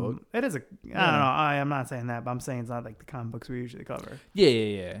comic fighting. book. It is a. I don't know. I'm not saying that, but I'm saying it's not like the comic books we usually cover.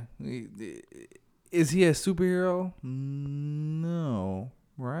 Yeah. Is he a superhero? No,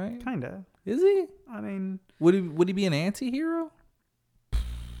 right? Kinda. Is he? I mean, Would he be an anti-hero?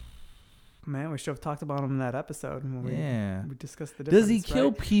 man, we should have talked about him in that episode when we discussed the difference. Does he kill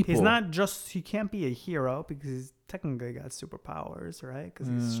right? people? He's not just. He can't be a hero because he's technically got superpowers, right? Because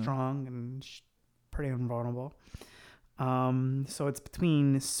he's strong and pretty invulnerable. So it's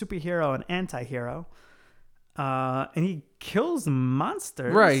between superhero and anti-hero. And he kills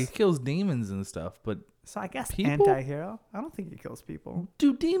monsters. Right, he kills demons and stuff, but So I guess people? anti-hero. I don't think he kills people.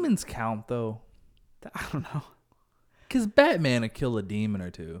 do demons count though? I don't know. Because Batman would kill a demon or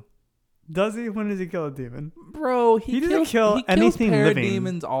two. Does he? When does he kill a demon? Bro, He doesn't kill he anything kills living.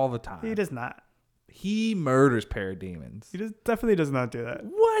 parademons all the time. He does not. He murders parademons. He definitely does not do that.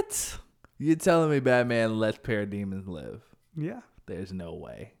 What? You're telling me Batman lets parademons live? Yeah. There's no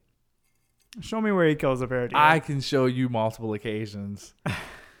way. Show me where he kills a parademon. I can show you multiple occasions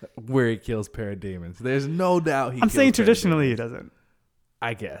where he kills parademons. There's no doubt I'm saying kills traditionally he parademons. doesn't.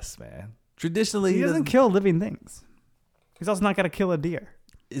 I guess, man. Traditionally, He doesn't kill living things. He's also not going to kill a deer.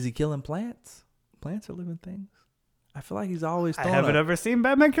 Is he killing plants? Plants are living things. I feel like he's always I throwing. haven't ever seen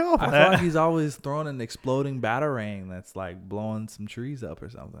Batman kill a I plant. feel like he's always throwing an exploding batarang that's like blowing some trees up or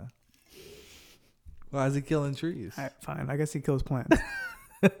something. Why is he killing trees? All right, fine. I guess he kills plants.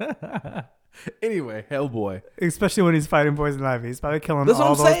 Anyway, Hellboy. Especially when he's fighting poison ivy. He's probably killing That's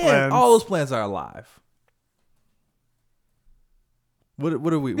all what I'm those saying. plants. All those plants are alive. What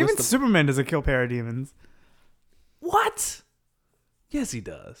are we? Even What's the, Superman doesn't kill parademons. what? Yes, he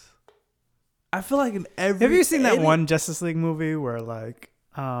does. I feel like in every. Have you seen that any- one Justice League movie where like,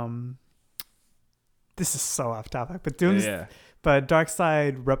 this is so off topic, but Yeah. but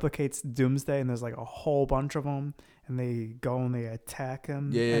Darkseid replicates Doomsday, and there's like a whole bunch of them, and they go and they attack him.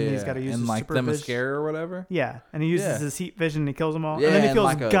 Yeah. and he's got to use and his like super the vision. mascara or whatever. Yeah, and he uses Yeah. his heat vision, and he kills them all, Yeah, and then he feels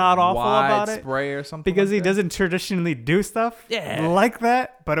like a god awful wide about it spray or something because like he that. doesn't traditionally do stuff Yeah. like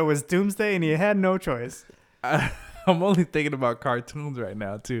that. But it was Doomsday, and he had no choice. I'm only thinking about cartoons right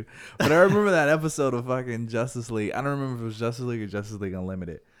now too. But I remember that episode of fucking Justice League. I don't remember if it was Justice League or Justice League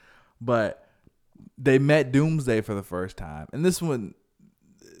Unlimited. But they met Doomsday for the first time. And this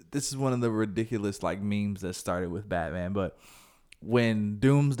is one of the ridiculous like memes that started with Batman. But when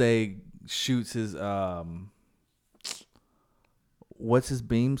Doomsday shoots his what's his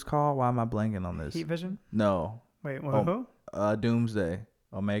beams called? Why am I blanking on this? Heat vision. No. Wait, who? Doomsday.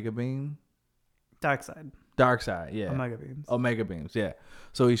 Omega beam? Darkseid. Darkseid, yeah. Omega beams. Omega beams, yeah.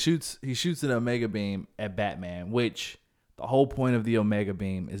 So he shoots an Omega beam at Batman, which The whole point of the Omega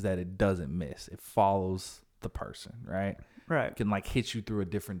Beam is that it doesn't miss. It follows the person, right? Right. It can like hit you through a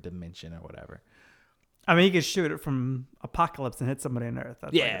different dimension or whatever. I mean, you could shoot it from Apocalypse and hit somebody on Earth.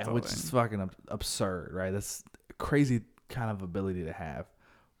 That's like Yeah, its which own is thing. fucking absurd, right? That's a crazy kind of ability to have.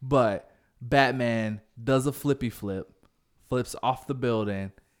 But Batman does a flippy flip, flips off the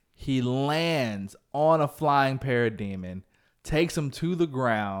building. He lands on a flying parademon, takes him to the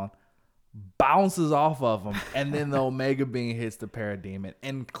ground, bounces off of him, and then the Omega Beam hits the parademon,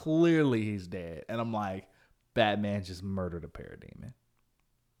 and clearly he's dead. And I'm like, Batman just murdered a parademon.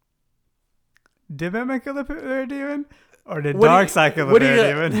 Did Batman kill the Parademon? Or did What do you- Darkseid kill the what do you-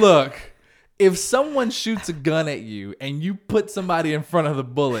 Parademon? Look, if someone shoots a gun at you and you put somebody in front of the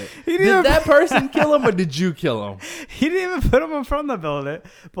bullet, He did didn't- that person kill him or did you kill him? He didn't even put him in front of the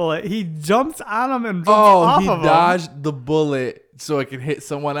bullet. He jumps on him and jumps off He of him. dodged the bullet so it could hit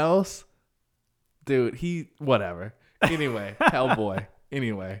someone else? Dude, whatever. Anyway, Hellboy.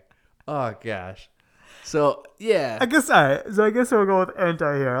 Anyway. Oh, gosh. So, yeah. I guess, all right. So I guess we'll go with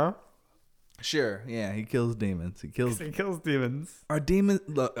anti-hero. Sure. Yeah, he kills demons. He kills He kills demons. Are demons?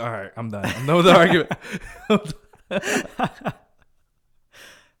 Look, all right, I'm done. I'm done with the argument.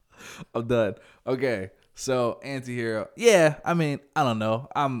 I'm done. Okay, so anti-hero. Yeah, I mean, I don't know.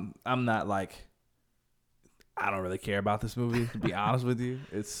 I'm not like, I don't really care about this movie, to be honest with you.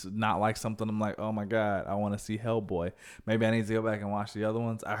 It's not like something I'm like, oh my God, I want to see Hellboy. Maybe I need to go back and watch the other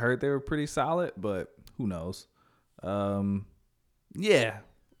ones. I heard they were pretty solid, but who knows? Yeah.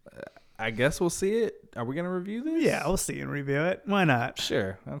 I guess we'll see it. Are we gonna review this? Yeah, we'll see and review it. Why not?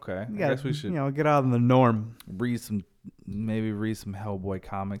 Sure. Okay. You I gotta, guess we should get out of the norm. read some Hellboy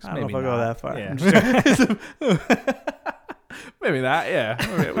comics. I don't Maybe know if I'll go not. that far. Yeah. Maybe not.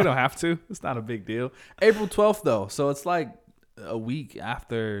 Yeah. We don't have to. It's not a big deal. April 12th though, so it's like a week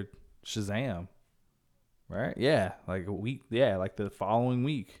after Shazam. Right? Yeah, like a week. Yeah, like the following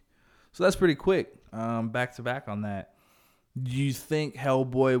week. So that's pretty quick. Back to back on that. Do you think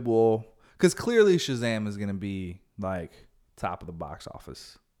Hellboy will? Because clearly Shazam is going to be like top of the box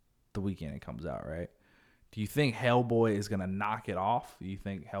office the weekend it comes out, right? Do you think Hellboy is going to knock it off? Do you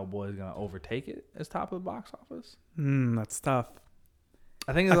think Hellboy is going to overtake it as top of the box office? That's tough.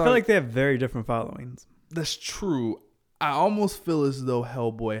 I think I feel like they have very different followings. that's true. I almost feel as though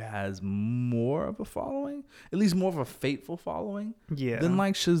Hellboy has more of a following, at least more of a faithful following Yeah. than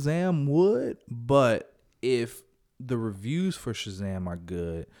like Shazam would. But if the reviews for Shazam are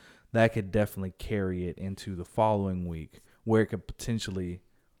good, that could definitely carry it into the following week where it could potentially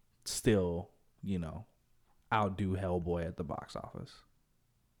still, outdo Hellboy at the box office.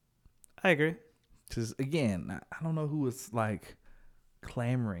 I agree. Because, again, I don't know who was, like,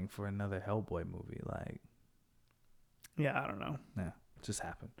 clamoring for another Hellboy movie. Like, Yeah, I don't know. yeah, it just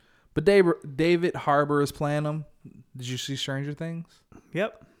happened. But David Harbour is playing him. Did you see Stranger Things?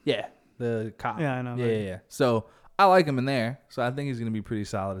 Yep. Yeah, the cop. Yeah, I know. Yeah. So I like him in there. So I think he's going to be pretty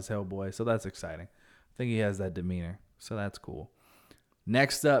solid as Hellboy. So that's exciting. I think he has that demeanor. So that's cool.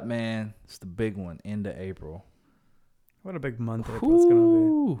 Next up, man, it's the big one, end of April. What a big month April's going to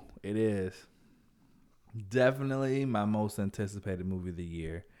Ooh, it is. Definitely my most anticipated movie of the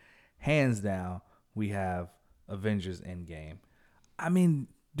year. Hands down, we have Avengers Endgame. I mean,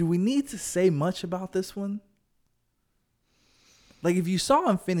 do we need to say much about this one? Like, if you saw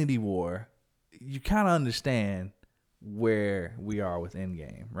Infinity War, you kind of understand where we are with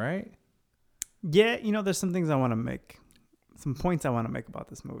Endgame, right? be. Yeah, there's some things I want to make. Some points I want to make about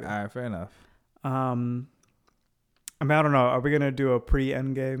this movie. All right, fair enough. I mean, I don't know. Are we going to do a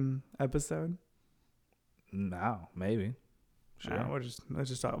pre-Endgame episode? No, maybe. Sure. Let's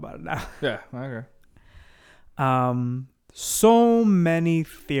just talk about it now. Yeah, okay. So many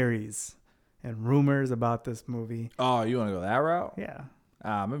theories and rumors about this movie. Oh, you want to go that route?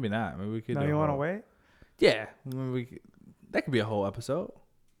 Yeah. Maybe not. Maybe we could. No, do a you want to whole- wait? Yeah, maybe that could be a whole episode.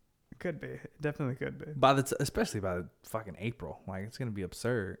 It could be. It definitely could be. Especially by the fucking April. Like, it's gonna be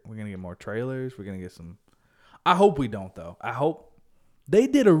absurd. We're gonna get more trailers. We're gonna get some. I hope we don't though. I hope they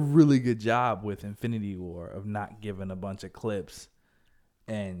did a really good job with Infinity War of not giving a bunch of clips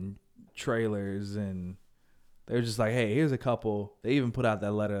and trailers, and they're just like, hey, here's a couple. They even put out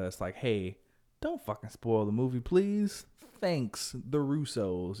that letter that's like, hey, don't fucking spoil the movie, please. Thanks, the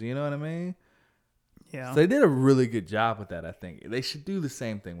Russos. You know what I mean? Yeah. So they did a really good job with that, I think. They should do the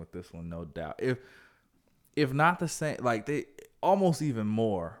same thing with this one, no doubt. If not the same, like they almost even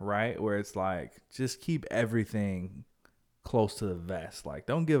more, right? Where it's like, just keep everything close to the vest. Like,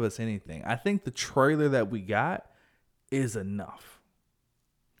 don't give us anything. I think the trailer that we got is enough.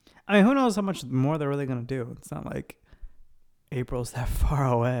 I mean, who knows how much more they're really going to do? It's not like April's that far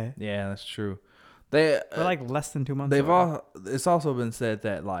away. Yeah, that's true. They We're like less than 2 months. they've away. all. It's also been said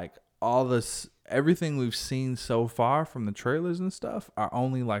that like all this, everything we've seen so far from the trailers and stuff are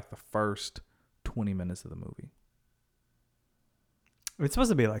only like the first 20 minutes of the movie. It's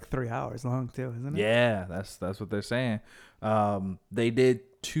supposed to be like 3 hours long too, isn't it? Yeah, that's what they're saying. They did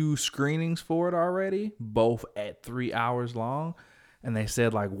 2 screenings for it already, both at 3 hours long, and they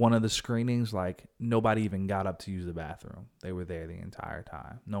said like one of the screenings, like nobody even got up to use the bathroom. They were there the entire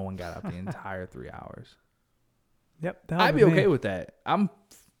time. No one got up the entire 3 hours. Yep. I'd be okay with that. I'm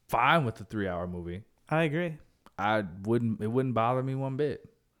fine with the 3-hour movie. I agree. It wouldn't bother me one bit.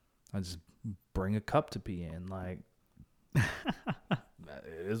 I just bring a cup to pee in. Like,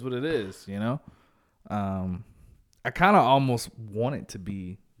 it is what it is, you know? I kind of almost want it to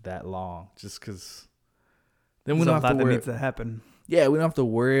be that long just because then we don't have to that worry. needs to happen. Yeah, we don't have to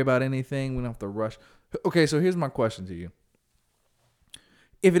worry about anything. We don't have to rush. Okay, so here's my question to you.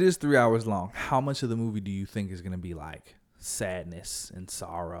 If it is 3 hours long, how much of the movie do you think is going to be like sadness and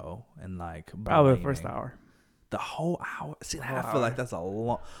sorrow and like Probably the blaming? first hour. The whole hour? See, Whole I feel hour. like that's a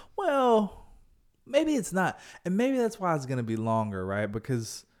long. Well, maybe it's not, and maybe that's why it's going to be longer, right?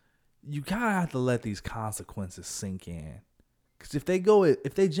 Because you kind of have to let these consequences sink in. Because if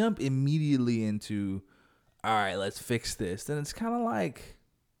they jump immediately into, all right, let's fix this, then it's kind of like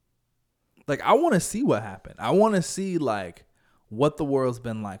I want to see what happened. I want to see like what the world's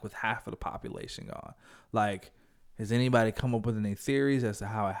been like with half of the population gone. Like, has anybody come up with any theories as to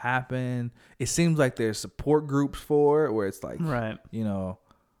how it happened? It seems like there's support groups for it where it's like, Right. you know,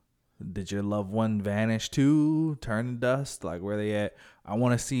 did your loved one vanish too, turn to dust? Like, where they at? I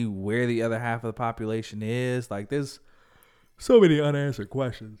want to see where the other half of the population is. Like, there's so many unanswered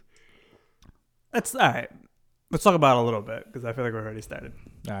questions. That's all right. Let's talk about it a little bit because I feel like we're already started.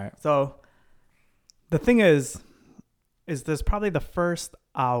 All right. So the thing is there's probably the first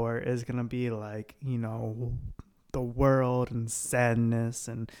hour is going to be like, you know, the world and sadness,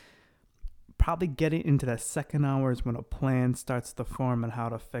 and probably getting into that second hour is when a plan starts to form and how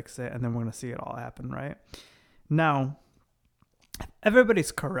to fix it. And then we're going to see it all happen. Right now,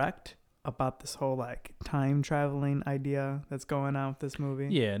 everybody's correct about this whole like time traveling idea that's going on with this movie.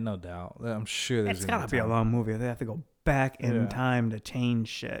 Yeah, no doubt. I'm sure there's It's gotta be a long movie. They have to go back in Yeah. time to change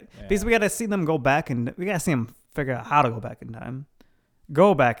shit. Yeah. Because we gotta see them go back, and we gotta see them figure out how to go back in time.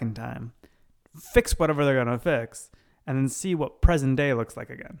 Go back in time, fix whatever they're gonna fix, and then see what present day looks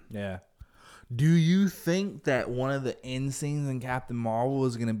like again. Yeah. Do you think that one of the end scenes in Captain Marvel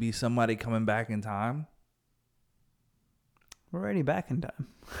is going to be somebody coming back in time? We're already back in time.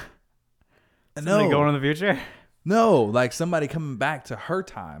 No. Somebody going in the future. No, like somebody coming back to her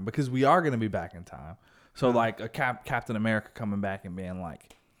time, because we are going to be back in time. So like a Captain America coming back and being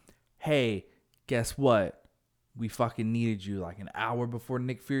like, hey, guess what? We fucking needed you like an hour before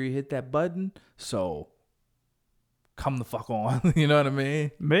Nick Fury hit that button. So come the fuck on. You know what I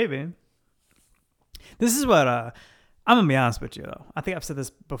mean? Maybe. This is what I'm gonna be honest with you though. I think I've said this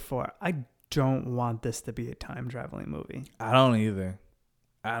before. I don't want this to be a time traveling movie. I don't either.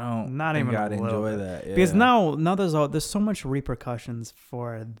 I don't Not think even a I'd little enjoy bit. that. Yeah. Because now there's so much repercussions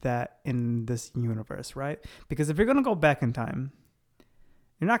for that in this universe, right? Because if you're gonna go back in time,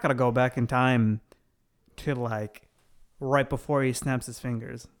 you're not gonna go back in time to like right before he snaps his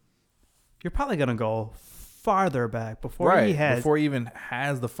fingers. You're probably gonna go farther back before he even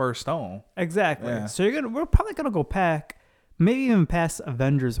has the first stone. exactly. Yeah. So we're probably gonna go back, maybe even past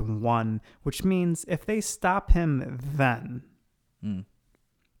Avengers 1, which means if they stop him then.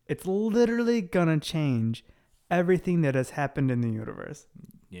 It's literally gonna change everything that has happened in the universe.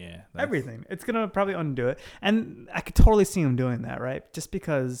 Yeah. Everything. It's gonna probably undo it. And I could totally see him doing that, right? Just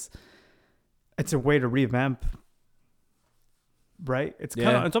because it's a way to revamp, right? It's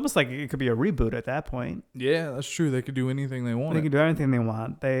it's almost like it could be a reboot at that point. Yeah, that's true. They could do anything they want. They can do anything they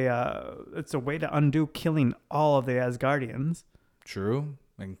want. It's a way to undo killing all of the Asgardians. True.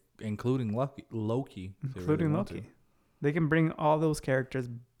 Including Loki. Including Loki. They can bring all those characters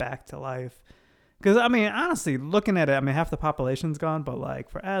back to life. Because, I mean, honestly, looking at it, I mean, half the population's gone, but, like,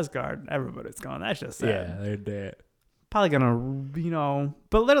 for Asgard, everybody's gone. That's just sad. Yeah, they're dead. Probably gonna,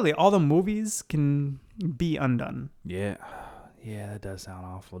 but literally all the movies can be undone. Yeah. Yeah, that does sound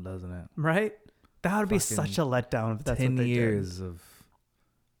awful, doesn't it? Right? That would be Fucking such a letdown if that's 10 what they years of,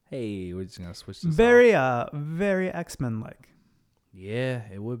 hey, we're just going to switch this did. off. Very X-Men-like. Yeah,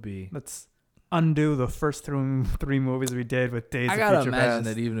 it would be. Let's undo the first three movies we did with Days I of gotta Future imagine Past.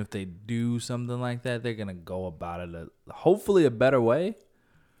 that even if they do something like that, they're gonna go about it hopefully a better way.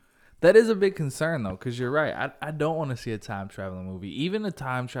 That is a big concern though, because you're right. I don't want to see a time traveling movie, even a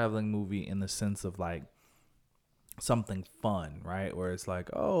time traveling movie in the sense of like something fun, right? Where it's like,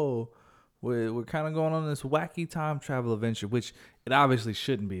 oh, we're kind of going on this wacky time travel adventure, which it obviously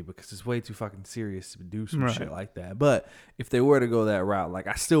shouldn't be because it's way too fucking serious to do some shit like that. But if they were to go that route, like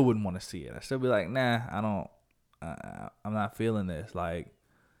I still wouldn't want to see it. I still be like, nah, I don't. I'm not feeling this. Like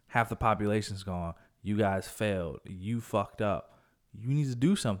half the population's gone. You guys failed. You fucked up. You need to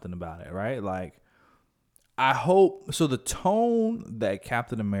do something about it, right? Like I hope so. The tone that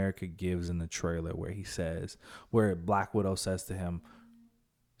Captain America gives in the trailer, where Black Widow says to him,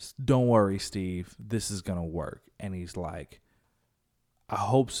 "Don't worry, Steve, this is gonna work," and he's like, "I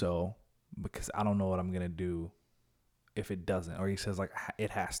hope so, because I don't know what I'm gonna do if it doesn't," or he says like,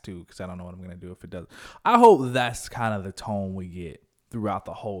 "It has to, because I don't know what I'm gonna do if it doesn't." I hope that's kind of the tone we get throughout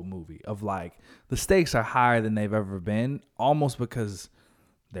the whole movie of like the stakes are higher than they've ever been, almost because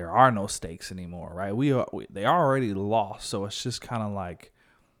there are no stakes anymore, right? They are already lost, so it's just kind of like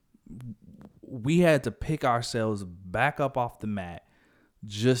we had to pick ourselves back up off the mat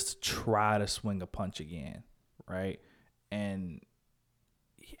just to try to swing a punch again, right? And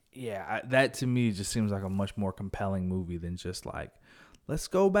yeah, that to me just seems like a much more compelling movie than just like, let's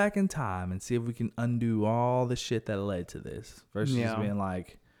go back in time and see if we can undo all the shit that led to this, versus just being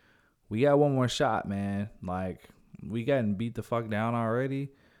like, we got one more shot, man. Like, we gotten beat the fuck down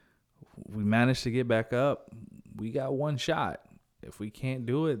already. We managed to get back up. We got one shot. If we can't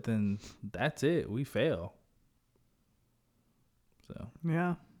do it, then that's it. We fail. So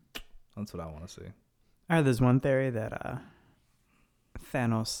yeah, that's what I want to see. All right, there's one theory that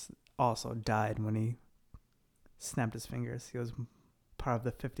Thanos also died when he snapped his fingers. He was part of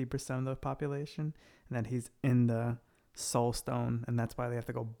the 50% of the population, and that he's in the Soul Stone, and that's why they have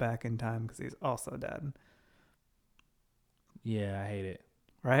to go back in time, because he's also dead. Yeah, I hate it.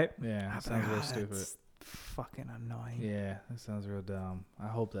 Right? Yeah, that sounds real stupid. That's fucking annoying. Yeah, that sounds real dumb. I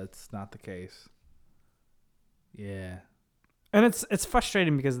hope that's not the case. Yeah. And it's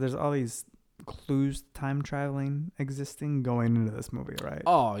frustrating because there's all these clues time traveling existing going into this movie, right?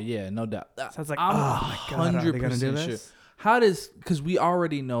 Oh yeah, no doubt. So it's like, I'm oh my god, are they gonna do this? Sure. How does, because we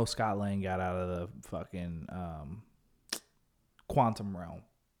already know Scott Lang got out of the fucking quantum realm,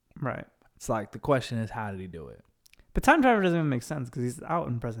 right? It's like the question is, how did he do it? But time travel doesn't even make sense because he's out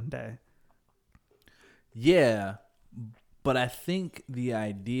in present day. Yeah, but I think the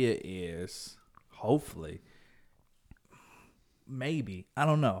idea is, hopefully, maybe, I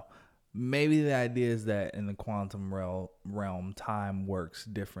don't know. Maybe the idea is that in the quantum realm, time works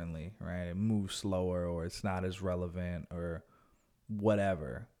differently, right? It moves slower, or it's not as relevant, or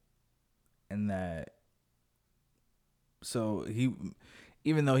whatever. And that, so he,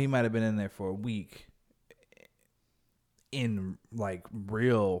 even though he might have been in there for a week, in like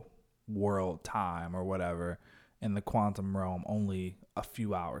real world time or whatever, in the quantum realm, only a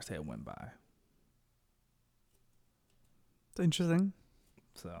few hours had went by. It's interesting.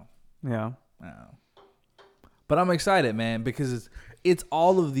 So yeah, but I'm excited, man, because it's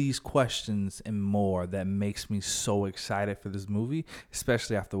all of these questions and more that makes me so excited for this movie,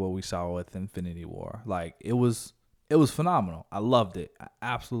 especially after what we saw with Infinity War. Like it was phenomenal. I loved it. I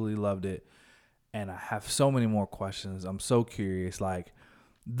absolutely loved it. And I have so many more questions. I'm so curious. Like,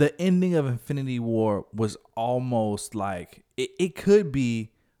 the ending of Infinity War was almost like it could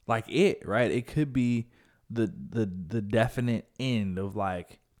be like it, right? It could be the definite end of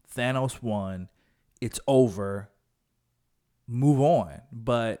like Thanos won, it's over, move on.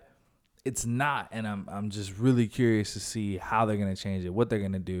 But it's not, and I'm just really curious to see how they're gonna change it, what they're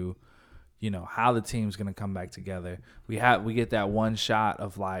gonna do, how the team's gonna come back together. We get that one shot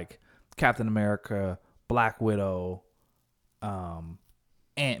of like Captain America, Black Widow,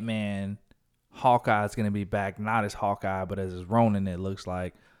 Ant-Man, Hawkeye's going to be back, not as Hawkeye, but as his Ronin, it looks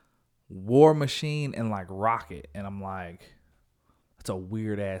like. War Machine and like Rocket. And I'm like, that's a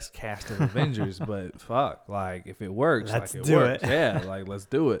weird-ass cast of Avengers, but fuck, like if it works, let's like it do works. it. Yeah, like let's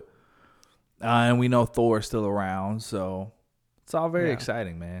do it. And we know Thor's still around, so it's all very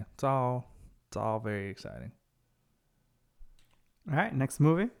exciting, man. It's all very exciting. All right, next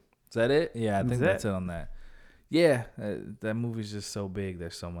movie. Is that it? Yeah, I think that's it on that. Yeah, that movie's just so big.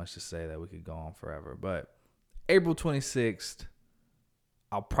 There's so much to say that we could go on forever. But April 26th,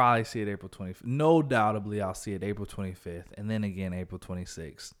 I'll probably see it April 25th. No doubtably, I'll see it April 25th. And then again, April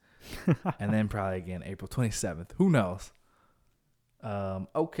 26th. And then probably again, April 27th. Who knows?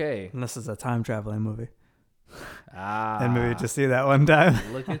 Okay. And this is a time traveling movie. And maybe just see that one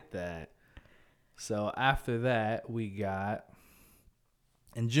time. Look at that. So after that, we got...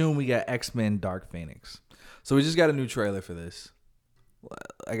 in June, we got X-Men Dark Phoenix. So we just got a new trailer for this.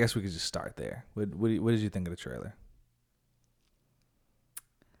 I guess we could just start there. What did you think of the trailer?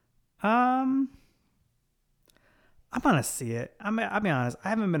 I'm gonna see it. I'll be honest. I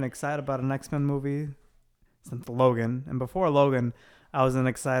haven't been excited about an X-Men movie since Logan, and before Logan, I wasn't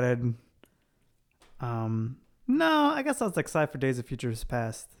excited. No, I guess I was excited for Days of Futures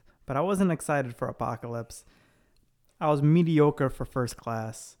Past, but I wasn't excited for Apocalypse. I was mediocre for First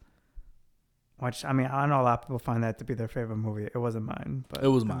Class, which I mean I know a lot of people find that to be their favorite movie. It wasn't mine, but It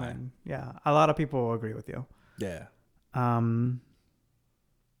was I mine. mean, yeah, a lot of people will agree with you. Yeah.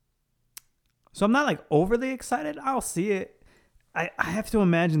 So I'm not like overly excited. I'll see it. I have to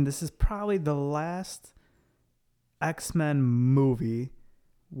imagine this is probably the last X-Men movie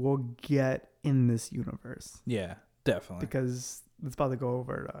we'll get in this universe Yeah, definitely. because it's about to go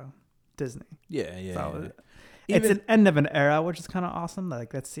over to Disney. Yeah. So it's an end of an era, which is kind of awesome.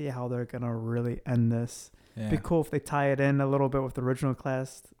 Like, let's see how they're gonna really end this. Yeah. Be cool if they tie it in a little bit with the original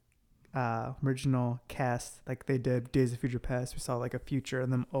cast, like they did Days of Future Past. We saw like a future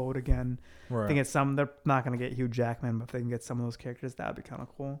and them old again. Right. I think they're not gonna get Hugh Jackman, but if they can get some of those characters, that'd be kind of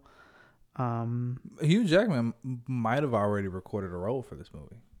cool. Hugh Jackman might have already recorded a role for this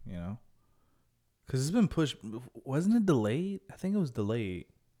movie, you know, because it's been pushed. Wasn't it delayed? I think it was delayed.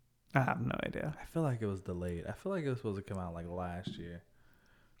 I have no idea. I feel like it was delayed. I feel like it was supposed to come out like last year.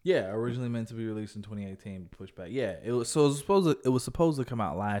 Yeah, originally meant to be released in 2018, pushed back. Yeah, it was supposed to come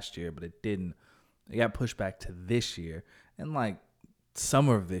out last year, but it didn't. It got pushed back to this year, and like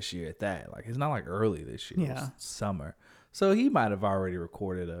summer of this year at that. Like it's not like early this year. Yeah. It was summer. So he might have already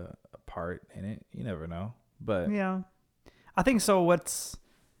recorded a part in it. You never know. But Yeah, I think so. What's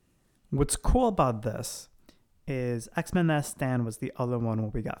cool about this is X-Men Last Stand was the other one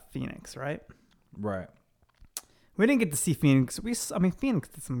where we got Phoenix, right? right. We didn't get to see Phoenix. Phoenix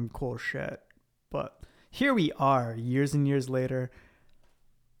did some cool shit, but here we are, years and years later.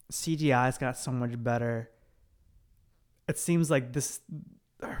 CGI's got so much better. It seems like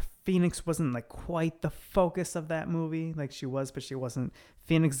Phoenix wasn't like quite the focus of that movie, like she was, but she wasn't.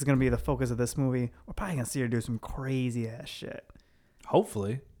 Phoenix is gonna be the focus of this movie. We're probably gonna see her do some crazy ass shit,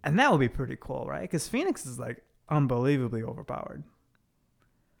 Hopefully. and that would be pretty cool, right? Because Phoenix is like unbelievably overpowered.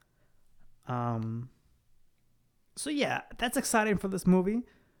 So yeah, that's exciting for this movie.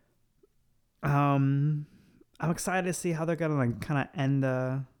 I'm excited to see how they're gonna like kind of end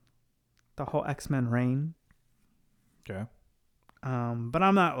the whole X-Men reign. Okay. But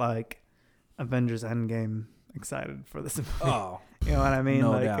I'm not like Avengers Endgame excited for this movie. Oh, You know what I mean?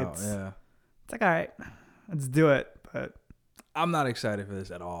 no Like doubt. it's Yeah. like, all right, let's do it. But I'm not excited for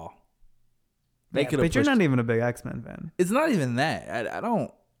this at all. but you're not even a big X-Men fan. It's not even that. I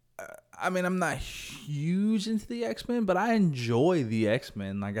don't. I mean, I'm not huge into the X-Men, but I enjoy the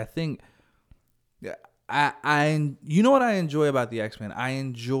X-Men. Like, I think, you know what I enjoy about the X-Men? I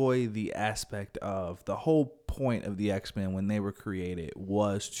enjoy the aspect of the whole point of the X-Men when they were created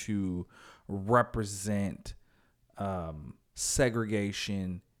was to represent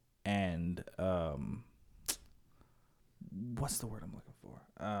segregation and what's the word I'm looking for?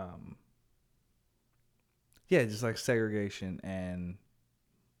 Yeah, just like segregation and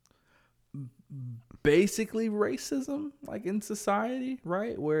basically racism, like in society,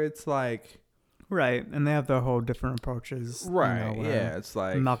 right? Where it's like, Right, and they have their whole different approaches. right, where yeah, it's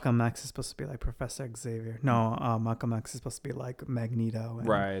like, Malcolm X is supposed to be like Professor Xavier. No, Malcolm X is supposed to be like Magneto. And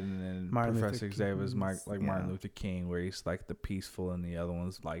right, and then Martin Professor Luther Xavier's King's- like yeah. Martin Luther King, where he's like the peaceful, and the other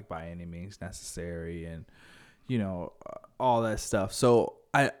one's like by any means necessary, and you know, all that stuff. So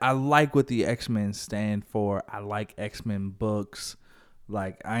I like what the X-Men stand for. I like X-Men books.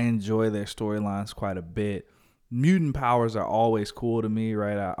 Like, I enjoy their storylines quite a bit. Mutant powers are always cool to me,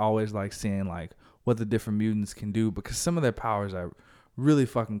 right? I always like seeing like what the different mutants can do, because some of their powers are really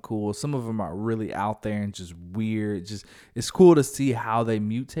fucking cool. Some of them are really out there and just weird. Just, it's cool to see how they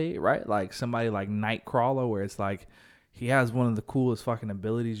mutate, right? Like somebody like Nightcrawler, where it's like he has one of the coolest fucking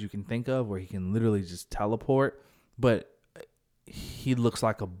abilities you can think of, where he can literally just teleport, but he looks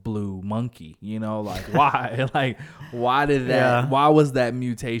like a blue monkey, you know, like why? Like, why did that, Yeah. why was that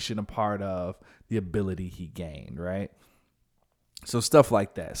mutation a part of the ability he gained, right? So stuff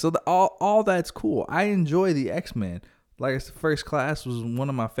like that. So all that's cool. I enjoy the X-Men. Like, it's First Class was one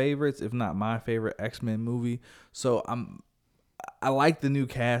of my favorites, if not my favorite X-Men movie. So I like the new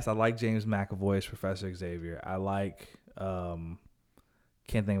cast. I like James McAvoy as Professor Xavier. I like can't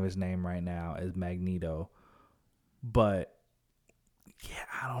think of his name right now, as Magneto. But yeah,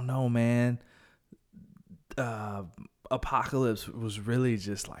 I don't know, man. Apocalypse was really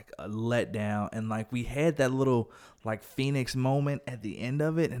just like a letdown, and like we had that little like Phoenix moment at the end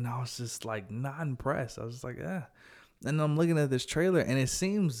of it, and I was just like not impressed. I was just like, eh. And I'm looking at this trailer, and it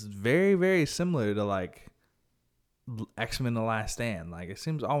seems very, very similar to like X-Men: The Last Stand. Like, it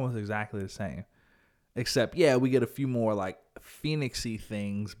seems almost exactly the same. Except, yeah, we get a few more like Phoenix-y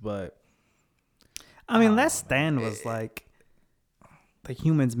things, but I mean, Last Stand was like the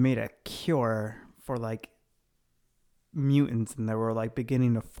humans made a cure for like mutants, and they were like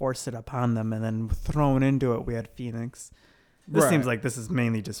beginning to force it upon them, and then thrown into it, we had Phoenix. This seems like this is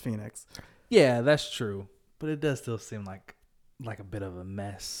mainly just Phoenix. Yeah, that's true. But it does still seem like a bit of a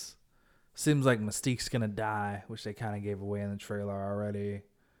mess. Seems like Mystique's gonna die, which they kind of gave away in the trailer already.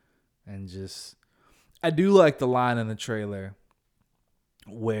 And just, I do like the line in the trailer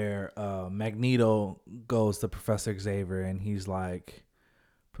where Magneto goes to Professor Xavier and he's like,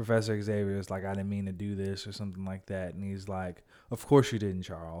 Professor Xavier is like, I didn't mean to do this or something like that. And he's like, of course you didn't,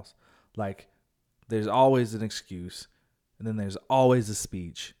 Charles. Like, there's always an excuse. And then there's always a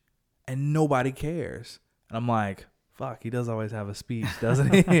speech. And nobody cares. And I'm like, fuck, he does always have a speech,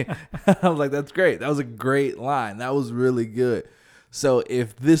 doesn't he? I was like, that's great. That was a great line. That was really good. So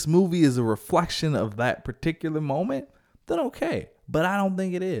if this movie is a reflection of that particular moment, then okay. But I don't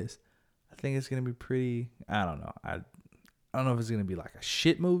think it is. I think it's going to be pretty, I don't know. I don't know if it's going to be like a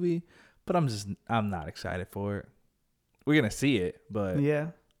shit movie, but I'm not excited for it. We're going to see it, but yeah,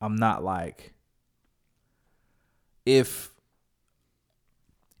 I'm not like, if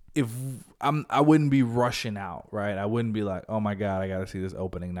I wouldn't be rushing out, right? I wouldn't be like, oh my God, I got to see this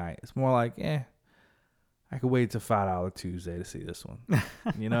opening night. It's more like, I could wait till $5 Tuesday to see this one.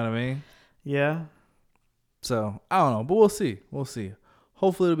 You know what I mean? Yeah. So I don't know, but we'll see. We'll see.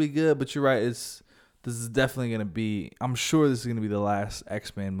 Hopefully it'll be good. But you're right. This is definitely gonna be. I'm sure this is gonna be the last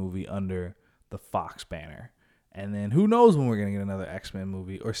X-Men movie under the Fox banner. And then who knows when we're gonna get another X-Men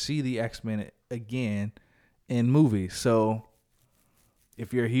movie or see the X-Men again in movies. So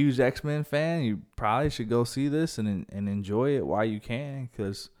if you're a huge X-Men fan, you probably should go see this and enjoy it while you can,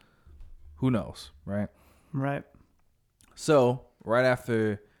 because who knows, right? Right. So right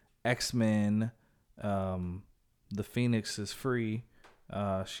after X-Men, the Phoenix is free.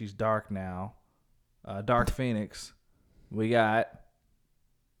 She's dark now. Dark Phoenix. We got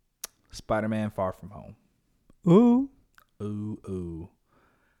Spider-Man Far From Home. Ooh. Ooh.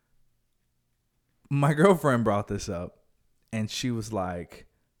 My girlfriend brought this up, and she was like,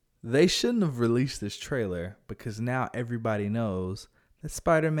 they shouldn't have released this trailer because now everybody knows that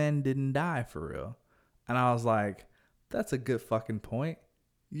Spider-Man didn't die for real. And I was like, that's a good fucking point.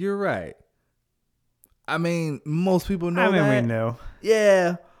 You're right. I mean, most people know that. We know.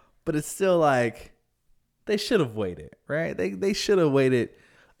 Yeah, but it's still like, they should have waited, right? They should have waited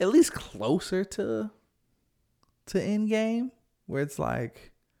at least closer to Endgame, where it's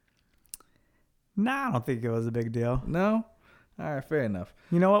like, Nah, I don't think it was a big deal. no? All right, fair enough.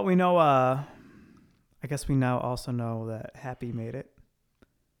 You know what? We know, I guess we now also know that Happy made it.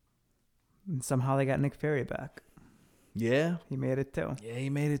 And somehow they got Nick Fury back. Yeah. He made it too. Yeah, he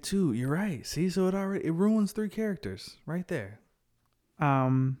made it too. You're right. See, so it ruins 3 characters right there.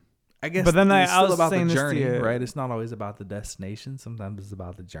 I guess, but then it's I was still about saying the this to journey, you. right? It's not always about the destination. Sometimes it's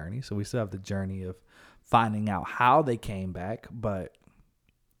about the journey. So we still have the journey of finding out how they came back. But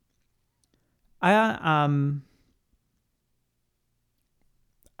I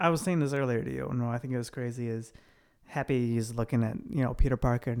was saying this earlier to you, and what I think it was crazy is Happy is looking at, Peter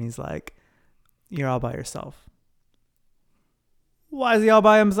Parker, and he's like, you're all by yourself. Why is he all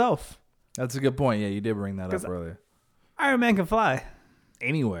by himself? that's a good point. Yeah, you did bring that up earlier. Iron Man can fly.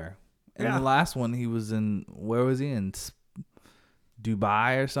 Anywhere. And Yeah. the last one, he was in, where was he in?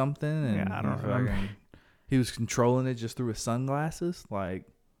 Dubai or something? And Yeah, I don't remember. He was controlling it just through his sunglasses, like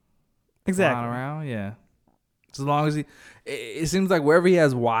Exactly. flying around. Yeah. As long as it seems like wherever he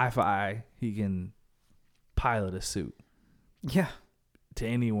has Wi-Fi, he can pilot a suit Yeah. to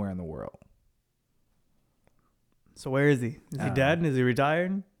anywhere in the world. So where is he? Is he dead? Is he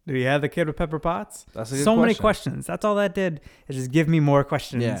retired? Did he have the kid with Pepper Potts? That's a good So many question. questions. That's all that did, is just give me more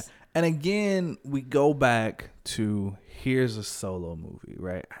questions. Yeah. And again, we go back to, here's a solo movie,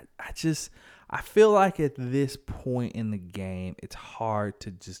 right? I feel like at this point in the game, it's hard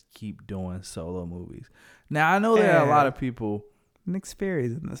to just keep doing solo movies. Now, I know there are a lot of people. Nick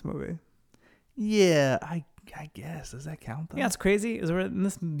Fury's in this movie. Yeah, I guess. Does that count, though? Yeah, it's crazy. Is we're in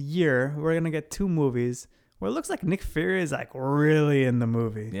this year, we're going to get 2 movies where it looks like Nick Fury is like really in the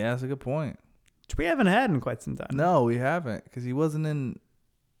movie. Yeah, that's a good point. Which we haven't had in quite some time. No, we haven't, because he wasn't in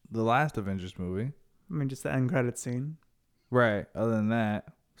the last Avengers movie. I mean, just the end credit scene. Right. Other than that.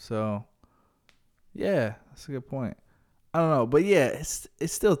 So, yeah, that's a good point. I don't know. But, yeah, it's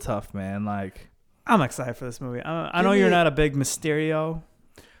still tough, man. Like, I'm excited for this movie. I know you're not a big Mysterio.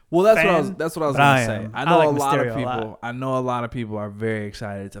 well, that's fan, what I was but I going to say. am. I I know like a lot of Mysterio a people. lot. I know a lot of people are very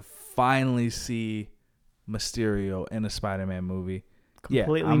excited to finally see Mysterio in a Spider-Man movie.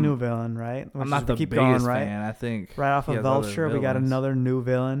 completely new villain, right? I'm not the biggest fan. I think right off of Vulture, we got another new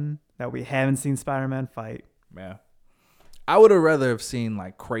villain that we haven't seen Spider-Man fight. Yeah, I would have rather have seen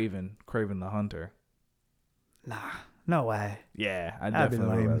like Kraven the Hunter. Nah, no way. Yeah, I definitely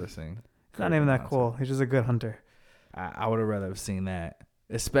would have rather seen. He's not even that cool. He's just a good hunter. I would have rather have seen that,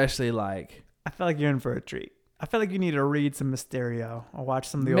 especially like. I feel like you're in for a treat. I feel like you need to read some Mysterio or watch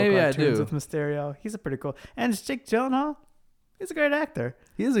some of the old cartoons with Mysterio. He's a pretty cool. And Jake Gyllenhaal, he's a great actor.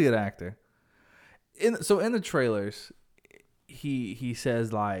 He is a good actor. In the trailers, he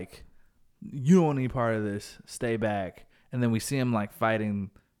says like, "You don't want any part of this. Stay back." And then we see him like fighting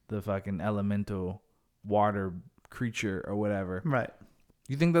the fucking elemental water creature or whatever. Right.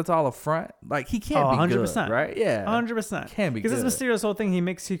 You think that's all a front? Like he can't be 100%, good, right? Yeah, 100%. Can't be good. Because it's Mysterio's whole thing.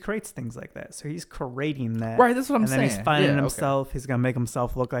 He creates things like that. So he's creating that. Right. That's what I'm saying. And then he's finding himself. Okay. He's gonna make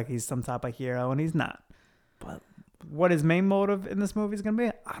himself look like he's some type of hero, and he's not. But what his main motive in this movie is gonna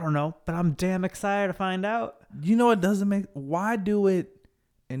be, I don't know. But I'm damn excited to find out. You know, it doesn't make. Why do it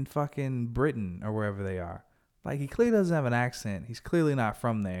in fucking Britain or wherever they are? Like he clearly doesn't have an accent. He's clearly not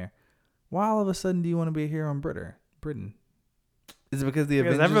from there. Why all of a sudden do you want to be a hero in Britain? Is it because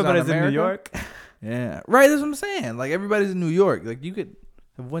Avengers everybody's in New York? Yeah. Right, that's what I'm saying. Like everybody's in New York. Like you could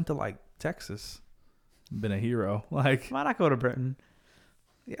have went to like Texas, been a hero. Like why not go to Britain?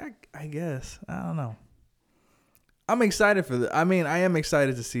 Yeah, I guess. I don't know. I'm excited for I am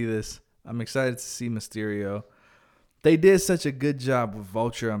excited to see this. I'm excited to see Mysterio. They did such a good job with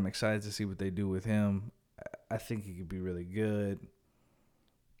Vulture. I'm excited to see what they do with him. I think he could be really good.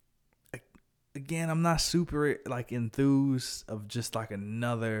 Again, I'm not super like enthused of just like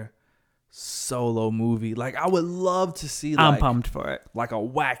another solo movie. Like I would love to see. I'm pumped for it. Like a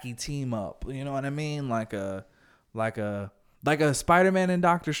wacky team up. You know what I mean? Like a Spider-Man and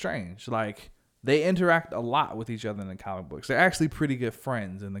Doctor Strange. Like they interact a lot with each other in the comic books. They're actually pretty good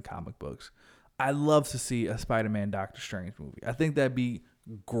friends in the comic books. I love to see a Spider-Man Doctor Strange movie. I think that'd be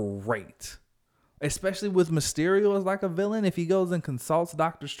great. Especially with Mysterio as like a villain. If he goes and consults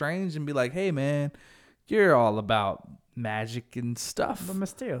Doctor Strange and be like, hey, man, you're all about magic and stuff. But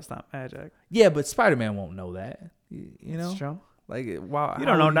Mysterio's not magic. Yeah, but Spider-Man won't know that. You know? That's true. Like, wow. You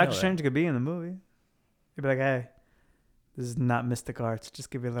don't know Doctor Strange could be in the movie. You'd be like, hey, this is not mystic arts.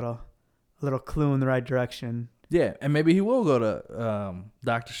 Just give you a little clue in the right direction. Yeah, and maybe he will go to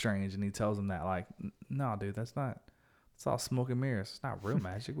Doctor Strange and he tells him that, like, no, dude, that's not. It's all smoke and mirrors. It's not real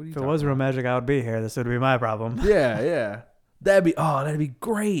magic. What are you talking about? If it was real magic, I would be here. This would be my problem. Yeah. That'd be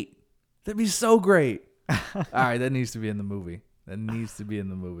great. That'd be so great. All right, that needs to be in the movie.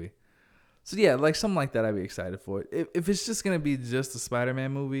 So yeah, like something like that, I'd be excited for it. If it's just gonna be just a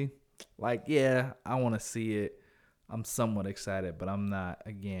Spider-Man movie, like yeah, I want to see it. I'm somewhat excited, but I'm not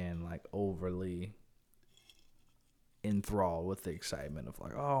again like overly enthralled with the excitement of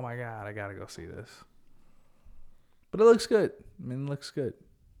like, oh my god, I gotta go see this. But it looks good. I mean, it looks good.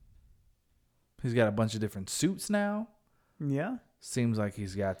 He's got a bunch of different suits now. Yeah. Seems like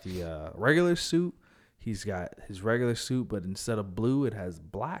he's got the regular suit. He's got his regular suit, but instead of blue, it has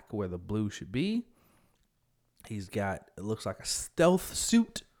black where the blue should be. He's got, it looks like a stealth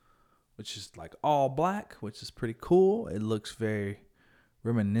suit, which is like all black, which is pretty cool. It looks very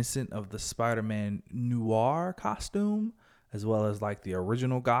reminiscent of the Spider-Man Noir costume, as well as like the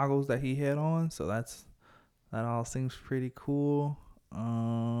original goggles that he had on. So that all seems pretty cool.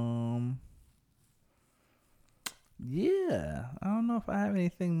 Yeah, I don't know if I have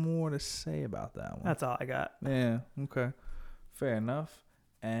anything more to say about that one. That's all I got. Yeah, okay. Fair enough.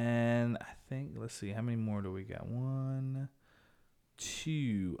 And I think, let's see, how many more do we got? 1,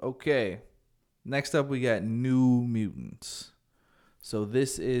 2. Okay. Next up, we got New Mutants. So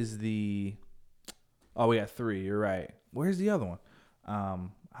this is we got 3. You're right. Where's the other one? I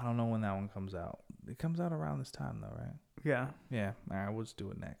don't know when that one comes out. It comes out around this time, though, right? Yeah. Yeah. All right, we'll just do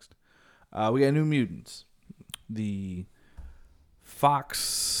it next. We got New Mutants. The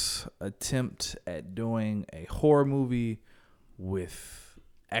Fox attempt at doing a horror movie with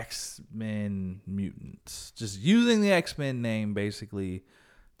X-Men mutants. Just using the X-Men name, basically,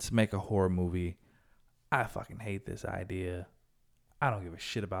 to make a horror movie. I fucking hate this idea. I don't give a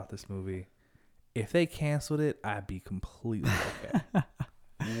shit about this movie. If they canceled it, I'd be completely okay.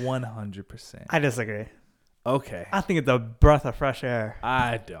 100%. I disagree. Okay. I think it's a breath of fresh air.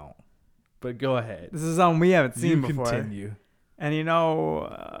 I don't. But go ahead. This is something we haven't seen before. Continue. And a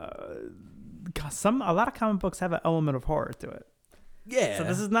lot of comic books have an element of horror to it. Yeah. So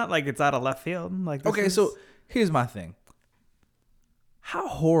this is not like it's out of left field. Like so here's my thing. How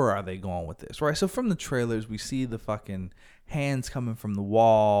horror are they going with this, right? So from the trailers, we see the fucking hands coming from the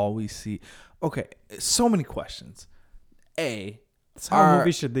wall. We see, okay, so many questions. A, That's how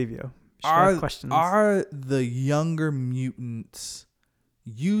movies should leave you. Should have questions. Are the younger mutants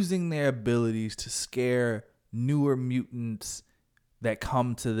using their abilities to scare newer mutants that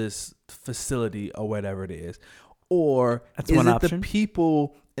come to this facility or whatever it is? Or That's is one it option. the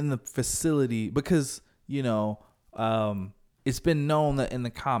people in the facility? Because, it's been known that in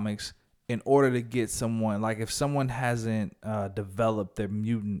the comics, in order to get someone, like if someone hasn't developed their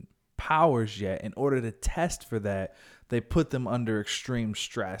mutant powers yet, in order to test for that, they put them under extreme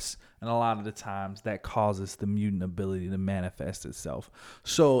stress. And a lot of the times that causes the mutant ability to manifest itself.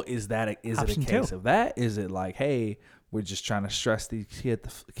 So is it a case of that? Is it like, hey, we're just trying to stress these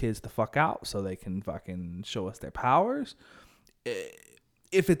kids the fuck out so they can fucking show us their powers?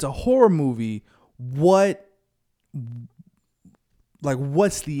 If it's a horror movie, what's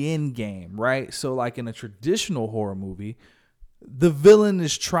the end game, right? So like in a traditional horror movie, the villain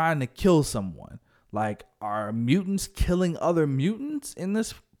is trying to kill someone. Like, are mutants killing other mutants in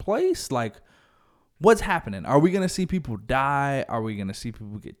this place? Like, what's happening? Are we going to see people die? Are we going to see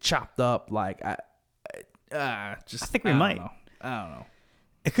people get chopped up? Like, I think we might. I don't know.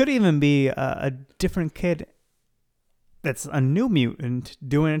 It could even be a different kid that's a new mutant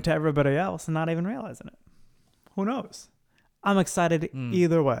doing it to everybody else and not even realizing it. Who knows? I'm excited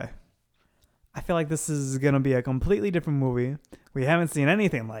either way. I feel like this is going to be a completely different movie. We haven't seen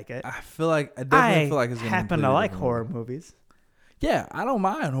anything like it. I definitely feel like it's going to be happen to like horror movies. Yeah, I don't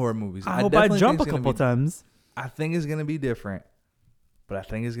mind horror movies. I hope I jump a couple times. I think it's going to be different, but I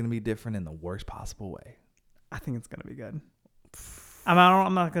think it's going to be different in the worst possible way. I think it's going to be good. I'm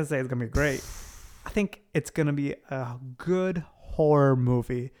not going to say it's going to be great. I think it's going to be a good horror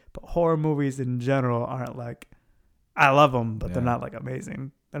movie, but horror movies in general aren't like, I love them, but they're not like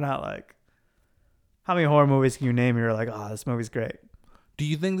amazing. They're not like, how many horror movies can you name where you're like, oh, this movie's great? Do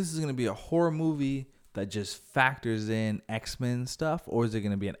you think this is going to be a horror movie that just factors in X-Men stuff, or is it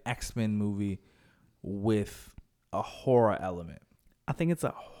going to be an X-Men movie with a horror element? I think it's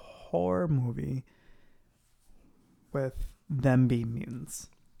a horror movie with them being mutants.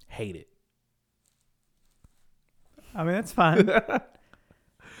 Hate it. I mean, that's fine.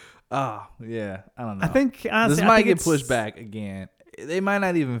 Oh, yeah. I don't know. I think honestly, this might get pushed back again. They might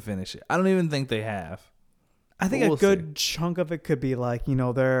not even finish it. I don't even think they have. I think a good chunk of it could be like,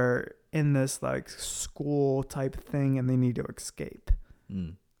 they're in this like school type thing and they need to escape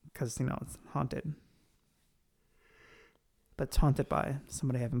because, it's haunted. But it's haunted by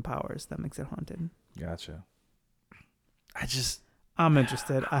somebody having powers. That makes it haunted. Gotcha. I'm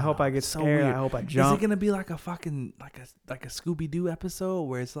interested. I hope I get scared. I hope I jump. Is it gonna be like a fucking like a Scooby-Doo episode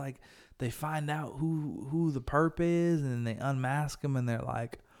where it's like they find out who the perp is and they unmask him and they're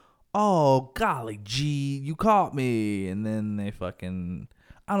like, oh golly gee, you caught me, and then they fucking,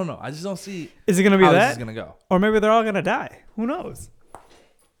 I don't know. I just don't see. Is it gonna be how that? This is gonna go. Or maybe they're all gonna die. Who knows?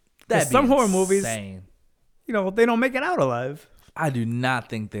 Some horror movies, they don't make it out alive. I do not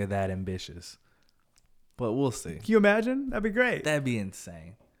think they're that ambitious. But we'll see. Can you imagine? That'd be great. That'd be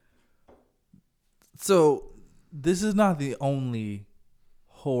insane. So, this is not the only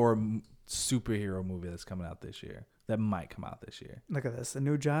horror superhero movie that's coming out this year. That might come out this year. Look at this. A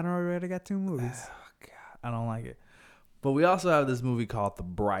new genre already got 2 movies. Oh, God. I don't like it. But we also have this movie called The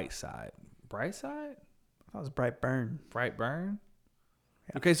Bright Side. Bright Side? That was Brightburn. Brightburn?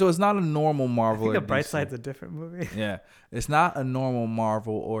 Yeah. Okay, so it's not a normal Marvel or DC. The Bright Side's a different movie. Yeah. It's not a normal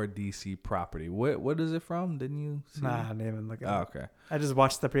Marvel or DC property. What is it from? Didn't you see? Nah, I didn't even look at it. Oh, okay. I just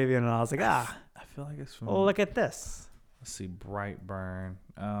watched the preview and I was like, I feel like it's from... Oh, look at this. Let's see, Brightburn.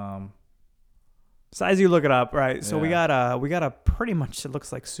 So as you look it up, right? So we got a pretty much, it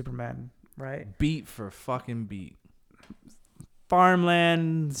looks like Superman, right? Beat for fucking beat.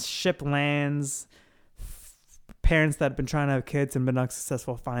 Farmlands, ship lands, parents that have been trying to have kids and been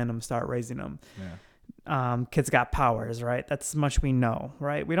unsuccessful find them, start raising them. Yeah. Kids got powers, right? That's as much we know,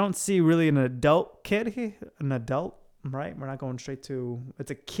 right? We don't see really an adult kid, right? We're not going straight to,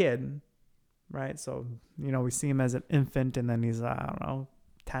 it's a kid, right? So, we see him as an infant and then he's,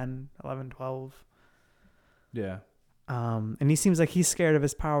 10, 11, 12. Yeah. And he seems like he's scared of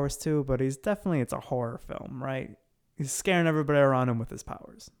his powers too, but it's a horror film, right? He's scaring everybody around him with his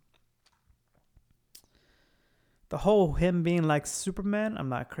powers. The whole him being like Superman, I'm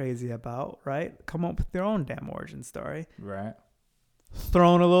not crazy about, right? Come up with your own damn origin story. Right.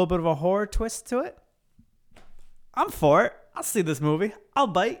 Throwing a little bit of a horror twist to it. I'm for it. I'll see this movie. I'll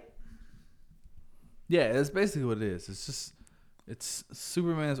bite. Yeah, that's basically what it is. It's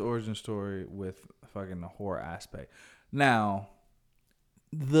Superman's origin story with fucking the horror aspect. Now,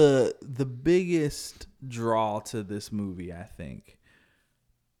 the biggest draw to this movie, I think,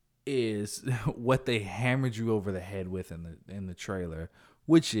 is what they hammered you over the head with in the trailer,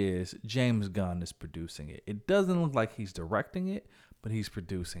 which is James Gunn is producing it. It doesn't look like he's directing it, but he's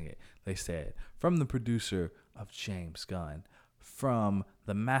producing it. They said, from the producer of James Gunn, from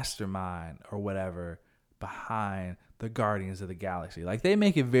the mastermind or whatever behind the Guardians of the Galaxy. Like, they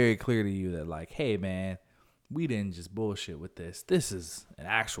make it very clear to you that, like, hey, man, we didn't just bullshit with this. This is an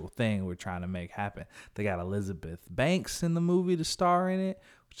actual thing we're trying to make happen. They got Elizabeth Banks in the movie to star in it,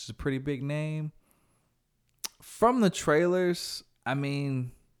 which is a pretty big name. From the trailers, I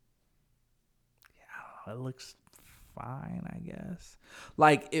mean, yeah, I don't know, it looks fine, I guess.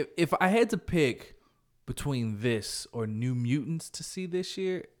 Like, if I had to pick between this or New Mutants to see this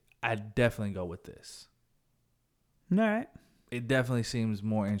year, I'd definitely go with this. All right. It definitely seems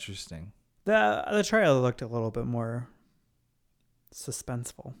more interesting. The trailer looked a little bit more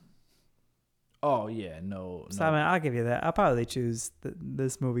suspenseful. Oh, yeah, no. So, I mean, I'll give you that. I'll probably choose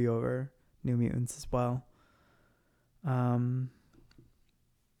this movie over New Mutants as well. The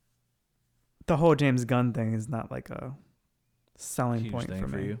whole James Gunn thing is not like a selling Huge point thing for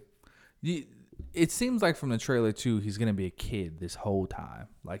me. It seems like from the trailer, too, he's going to be a kid this whole time.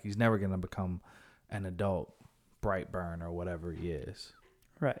 Like, he's never going to become an adult Brightburn or whatever he is.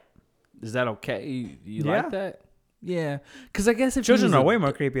 Right. Is that okay? You Yeah. like that? Yeah. Because I guess if Children are way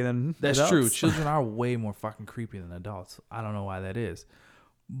more creepy than That's adults. true. Children are way more fucking creepy than adults. I don't know why that is.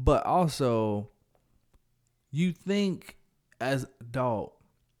 But also, you think as adult,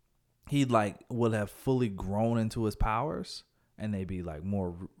 he like would have fully grown into his powers and they'd be like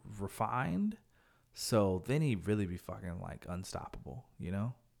more refined. So then he'd really be fucking like unstoppable, you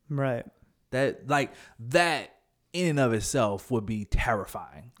know? Right. That in and of itself would be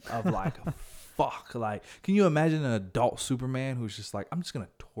terrifying. Of like, fuck. Like, can you imagine an adult Superman who's just like, I'm just gonna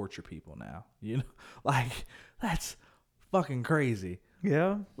torture people now? You know, like that's fucking crazy.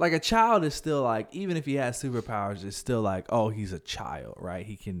 Yeah. Like a child is still like, even if he has superpowers, it's still like, oh, he's a child, right?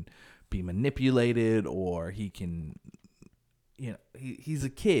 He can be manipulated, or he can, you know, he's a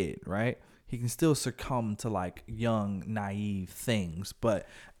kid, right? He can still succumb to like young, naive things, but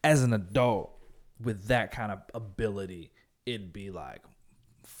as an adult with that kind of ability, it'd be like,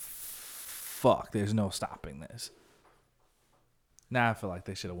 fuck, there's no stopping this. Now I feel like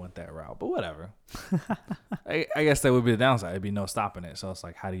they should have went that route, but whatever. I guess that would be the downside. It'd be no stopping it. So it's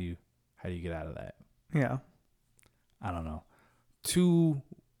like, how do you get out of that? Yeah. I don't know. 2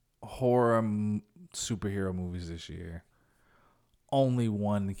 horror superhero movies this year. Only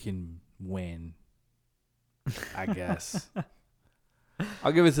one can win, I guess.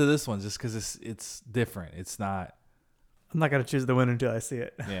 I'll give it to this one just because it's different. It's not. I'm not going to choose the winner until I see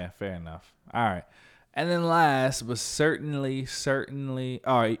it. Yeah, fair enough. All right. And then last, but certainly.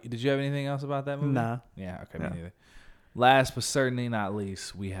 All right. Did you have anything else about that movie? Nah. Yeah. Okay. No. Me neither. Last, but certainly not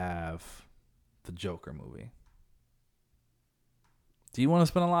least, we have the Joker movie. Do you want to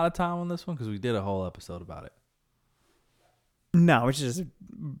spend a lot of time on this one? Because we did a whole episode about it. No, we should just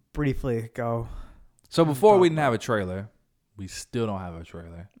briefly go. So before we didn't have a trailer. We still don't have a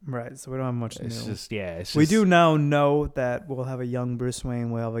trailer. Right, so we don't have much It's new. just We do now know that we'll have a young Bruce Wayne.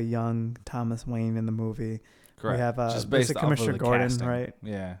 We'll have a young Thomas Wayne in the movie. correct. We have just based off Commissioner of the Gordon, casting. right?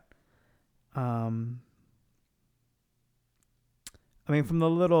 Yeah. I mean, from the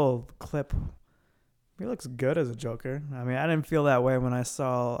little clip, he looks good as a Joker. I mean, I didn't feel that way when I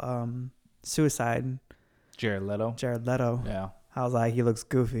saw Suicide. Jared Leto. Yeah. I was like, he looks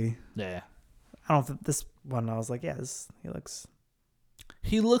goofy. Yeah. I don't think this one. I was like, yeah, he looks.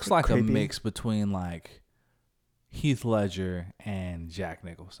 He looks like creepy. a mix between like Heath Ledger and Jack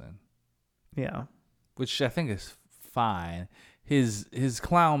Nicholson, Yeah. which I think is fine. His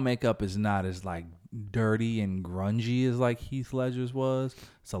clown makeup is not as like dirty and grungy as like Heath Ledger's was.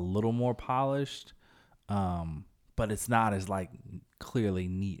 It's a little more polished, but it's not as like clearly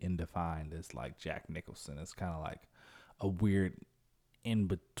neat and defined as like Jack Nicholson. It's kind of like a weird in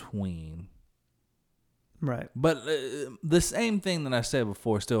between. Right. But the same thing that I said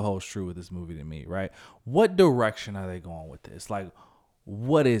before still holds true with this movie to me, right? What direction are they going with this? Like,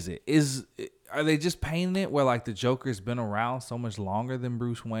 what is it? Are they just painting it where like the Joker's been around so much longer than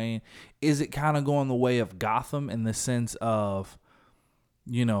Bruce Wayne? Is it kind of going the way of Gotham in the sense of,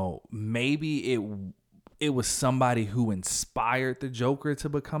 you know, maybe it was somebody who inspired the Joker to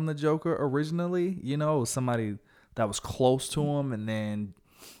become the Joker originally? You know, it was somebody that was close to him, and then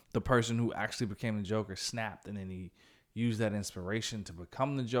the person who actually became the Joker snapped, and then he used that inspiration to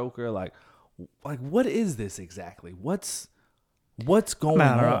become the Joker. Like what is this exactly? What's going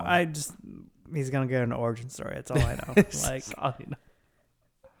on? He's gonna get an origin story. That's all I know. Like,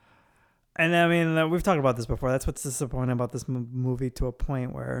 And I mean, we've talked about this before. That's what's disappointing about this movie, to a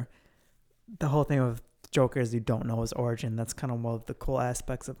point where the whole thing with Joker is you don't know his origin. That's kind of one of the cool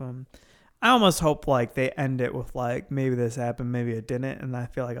aspects of him. I almost hope like they end it with like maybe this happened, maybe it didn't, and I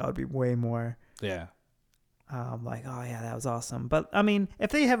feel like I would be way more like, oh yeah, that was awesome. But I mean,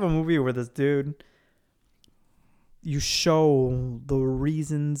 if they have a movie where this dude, you show the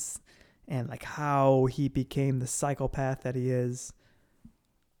reasons and like how he became the psychopath that he is,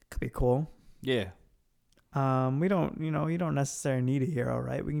 could be cool. Yeah. We don't, you don't necessarily need a hero,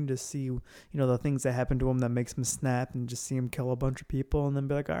 right? We can just see, the things that happen to him that makes him snap, and just see him kill a bunch of people and then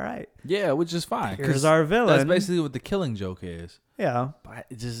be like, all right. Yeah, which is fine. Here's our villain. That's basically what the Killing Joke is. Yeah. But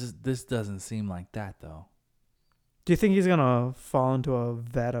this doesn't seem like that, though. Do you think he's going to fall into a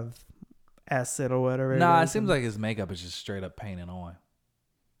vat of acid or whatever? Nah, it seems like his makeup is just straight up painted on.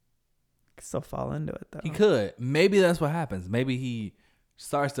 Could still fall into it, though. He could. Maybe that's what happens. Maybe he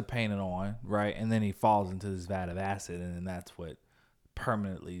starts to paint it on, right? And then he falls into this vat of acid, and then that's what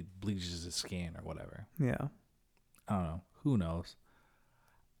permanently bleaches his skin or whatever. Yeah. I don't know. Who knows?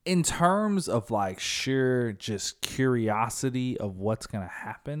 In terms of like sheer just curiosity of what's going to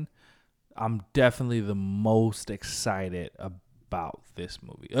happen, I'm definitely the most excited about this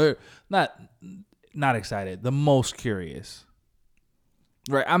movie. Or not excited, the most curious.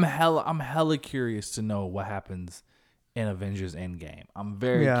 Right? I'm hella curious to know what happens in Avengers Endgame. I'm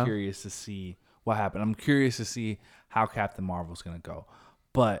very curious to see what happened. I'm curious to see how Captain Marvel's going to go.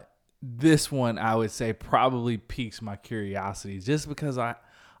 But this one, I would say, probably piques my curiosity just because I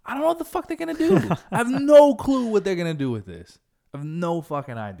don't know what the fuck they're going to do. I have no clue what they're going to do with this. I have no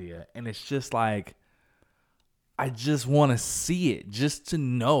fucking idea. And it's just like, I just want to see it just to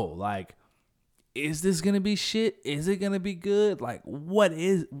know, like, is this going to be shit? Is it going to be good? Like, what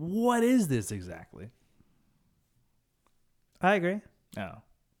is this exactly? I agree. Oh.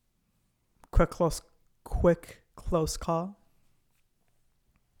 Quick close call.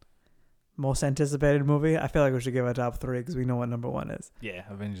 Most anticipated movie. I feel like we should give a top 3 because we know what number 1 is. Yeah,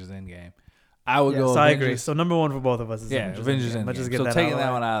 Avengers Endgame. I would go. So Avengers, I agree. So number 1 for both of us is Avengers Endgame. Let's just get so that taking out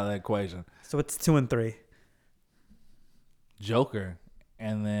that one out of the equation. So it's 2 and 3. Joker,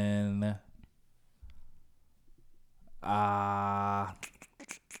 and then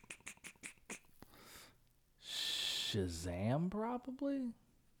Shazam, probably.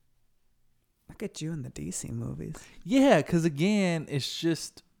 Look at you in the DC movies. Yeah, because again, it's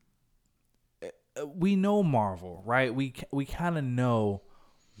just we know Marvel, right? We kind of know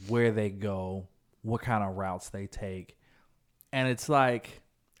where they go, what kind of routes they take, and it's like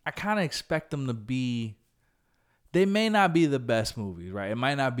I kind of expect them to be. They may not be the best movies, right? It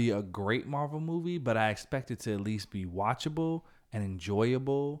might not be a great Marvel movie, but I expect it to at least be watchable and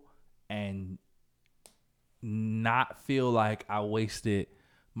enjoyable and not feel like I wasted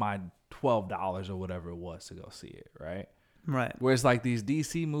my $12 or whatever it was to go see it, right? Right. Whereas like these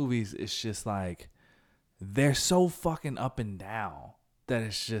DC movies, it's just like they're so fucking up and down that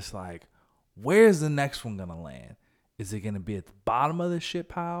it's just like, where's the next one gonna land? Is it going to be at the bottom of the shit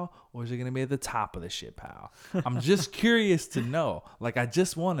pile or is it going to be at the top of the shit pile? I'm just curious to know. Like, I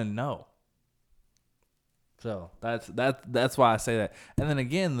just want to know. So that's why I say that. And then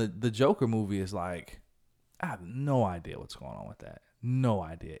again, the Joker movie is like, I have no idea what's going on with that. No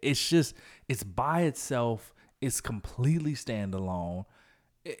idea. It's just, it's by itself. It's completely standalone.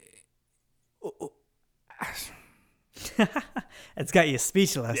 It's got you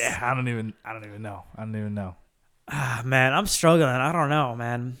speechless. Yeah, I don't even know. Ah, man, I'm struggling. I don't know,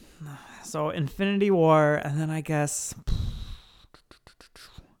 man. So Infinity War, and then I guess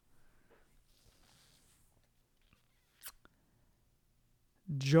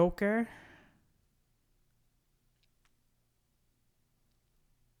Joker.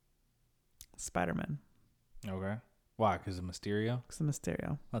 Spider-Man. Okay. Why? Because of Mysterio? Because of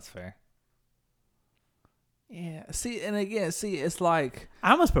Mysterio. That's fair. Yeah. See, and again, it's like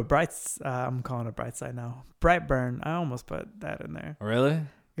I almost put I'm calling it Brightside now. Brightburn. I almost put that in there. Really?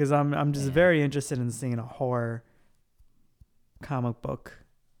 Because I'm just very interested in seeing a horror comic book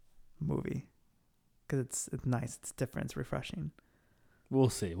movie. Because it's nice. It's different. It's refreshing. We'll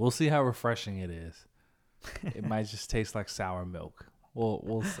see. We'll see how refreshing it is. It might just taste like sour milk.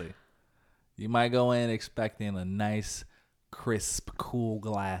 We'll see. You might go in expecting a nice, crisp, cool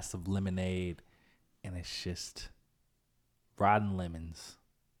glass of lemonade. And it's just rotten lemons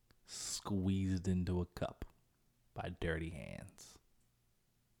squeezed into a cup by dirty hands.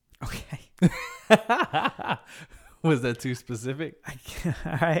 Okay. Was that too specific?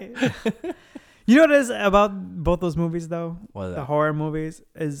 All right. You know what it is about both those movies, though? What is that? The horror movies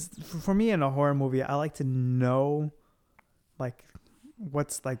is, for me in a horror movie, I like to know, like,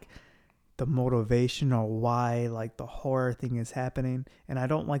 what's like the motivation or why like the horror thing is happening. And I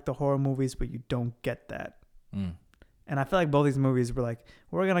don't like the horror movies, but you don't get that. And I feel like both these movies were like,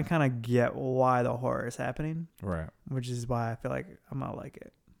 we're going to kind of get why the horror is happening. Right. Which is why I feel like I'm going to like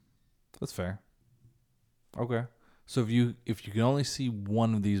it. That's fair. Okay. So if you can only see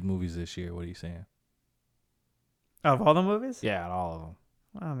one of these movies this year, what are you saying? Of all the movies? Yeah, all of them.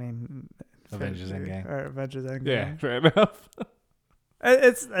 I mean, Avengers Endgame. Or Avengers Endgame. Yeah, fair enough.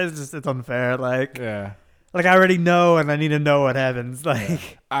 It's unfair. Like, yeah. Like I already know, and I need to know what happens. Like, yeah.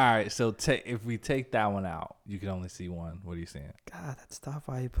 All right. So if we take that one out, you can only see one. What are you saying? God, that's tough.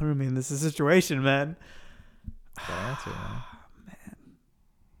 Why are you putting me in this situation, man? Good answer, man. Man.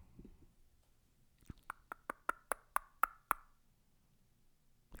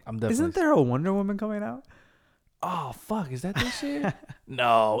 I'm definitely. Isn't there a Wonder Woman coming out? Oh fuck! Is that this year?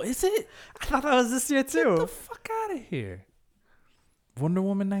 No, is it? I thought that was this year too. Get the fuck out of here! Wonder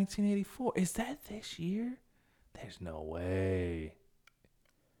Woman 1984. Is that this year? There's no way.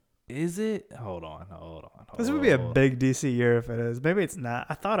 Is it? Hold on. This would be a big DC year if it is. Maybe it's not.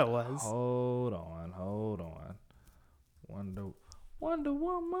 I thought it was. Hold on. Wonder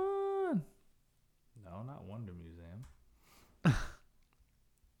Woman. No, not Wonder Museum.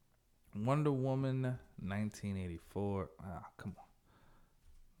 Wonder Woman 1984. Ah, come on.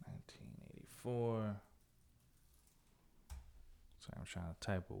 1984. Sorry, I'm trying to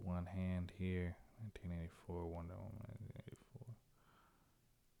type with one hand here. 1984 Wonder Woman 1984.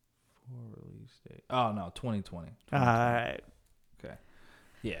 For release date. Oh no, 2020. All right. Okay.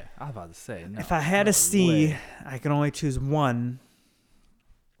 Yeah, I was about to say. No, if I had to see, way. I can only choose one.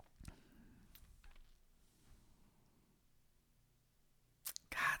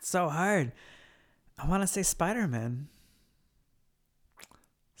 God, it's so hard. I want to say Spider-Man.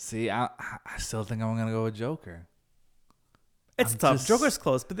 See, I still think I'm gonna go with Joker. It's tough. Joker's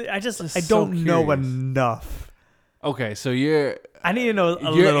close, but I so don't know curious. enough. Okay, so I need to know a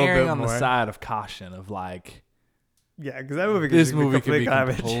little you're bit erring more. on the side of caution of like, yeah, because that movie this movie could be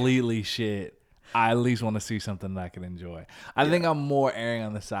garbage. completely shit. I at least want to see something that I can enjoy. I think I'm more erring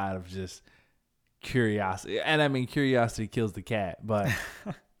on the side of just curiosity, and I mean curiosity kills the cat. But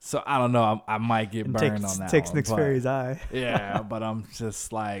so I don't know. I might get burned on that. Takes one, Nick but, Fury's eye. Yeah, but I'm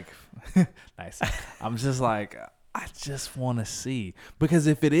just like, nice. I'm just like, I just want to see, because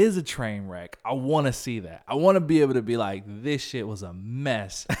if it is a train wreck, I want to see that. I want to be able to be like, this shit was a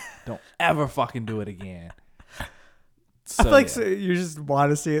mess. Don't ever fucking do it again. So, I feel like so you just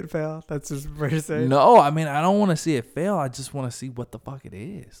want to see it fail. That's just what you're saying. No, I mean, I don't want to see it fail. I just want to see what the fuck it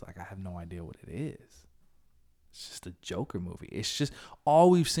is. Like, I have no idea what it is. It's just a Joker movie. It's just all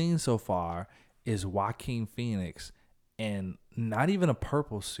we've seen so far is Joaquin Phoenix in not even a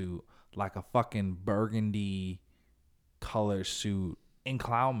purple suit, like a fucking burgundy color suit in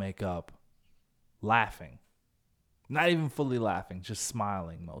clown makeup, laughing. Not even fully laughing, just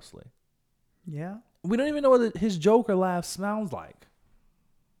smiling mostly. Yeah. We don't even know what his Joker laugh sounds like.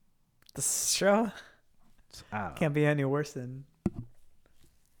 The show can't be any worse than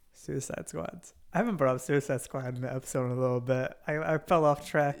Suicide Squad. I haven't brought up Suicide Squad in the episode in a little bit. I fell off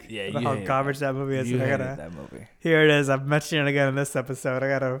track. Yeah, about how garbage that movie is. You hated that movie. Here it is. I'm mentioning it again in this episode. I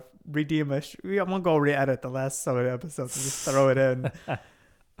gotta redeem I'm gonna go re-edit the last so many episodes and just throw it in.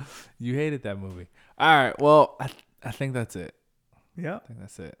 You hated that movie. All right. Well, I think that's it. Yeah. I think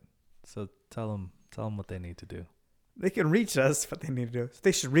that's it. So tell them what they need to do. They can reach us. What they need to do.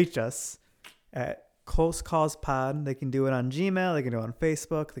 They should reach us at Close Calls Pod. They can do it on Gmail. They can do it on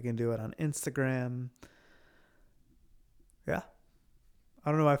Facebook. They can do it on Instagram. Yeah. I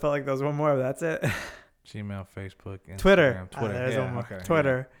don't know why I felt like there was one more, but that's it. Gmail, Facebook, Instagram, Twitter. Twitter. There's Yeah, one more. okay,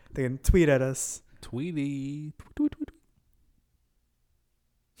 Twitter. Yeah. They can tweet at us. Tweety. Tweet.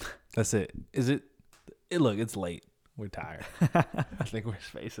 That's it. Is it? Look, it's late. We're tired. I think we're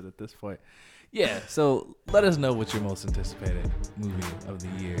spacing at this point. Yeah, so let us know what your most anticipated movie of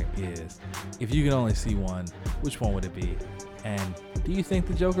the year is. If you can only see one, which one would it be? And do you think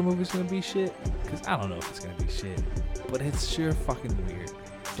the Joker movie is going to be shit? Because I don't know if it's going to be shit, but it's sure fucking weird.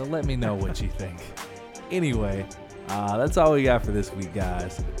 So let me know what you think. Anyway, that's all we got for this week,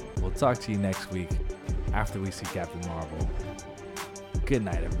 guys. We'll talk to you next week after we see Captain Marvel. Good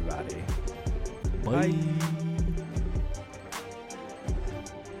night, everybody. Bye.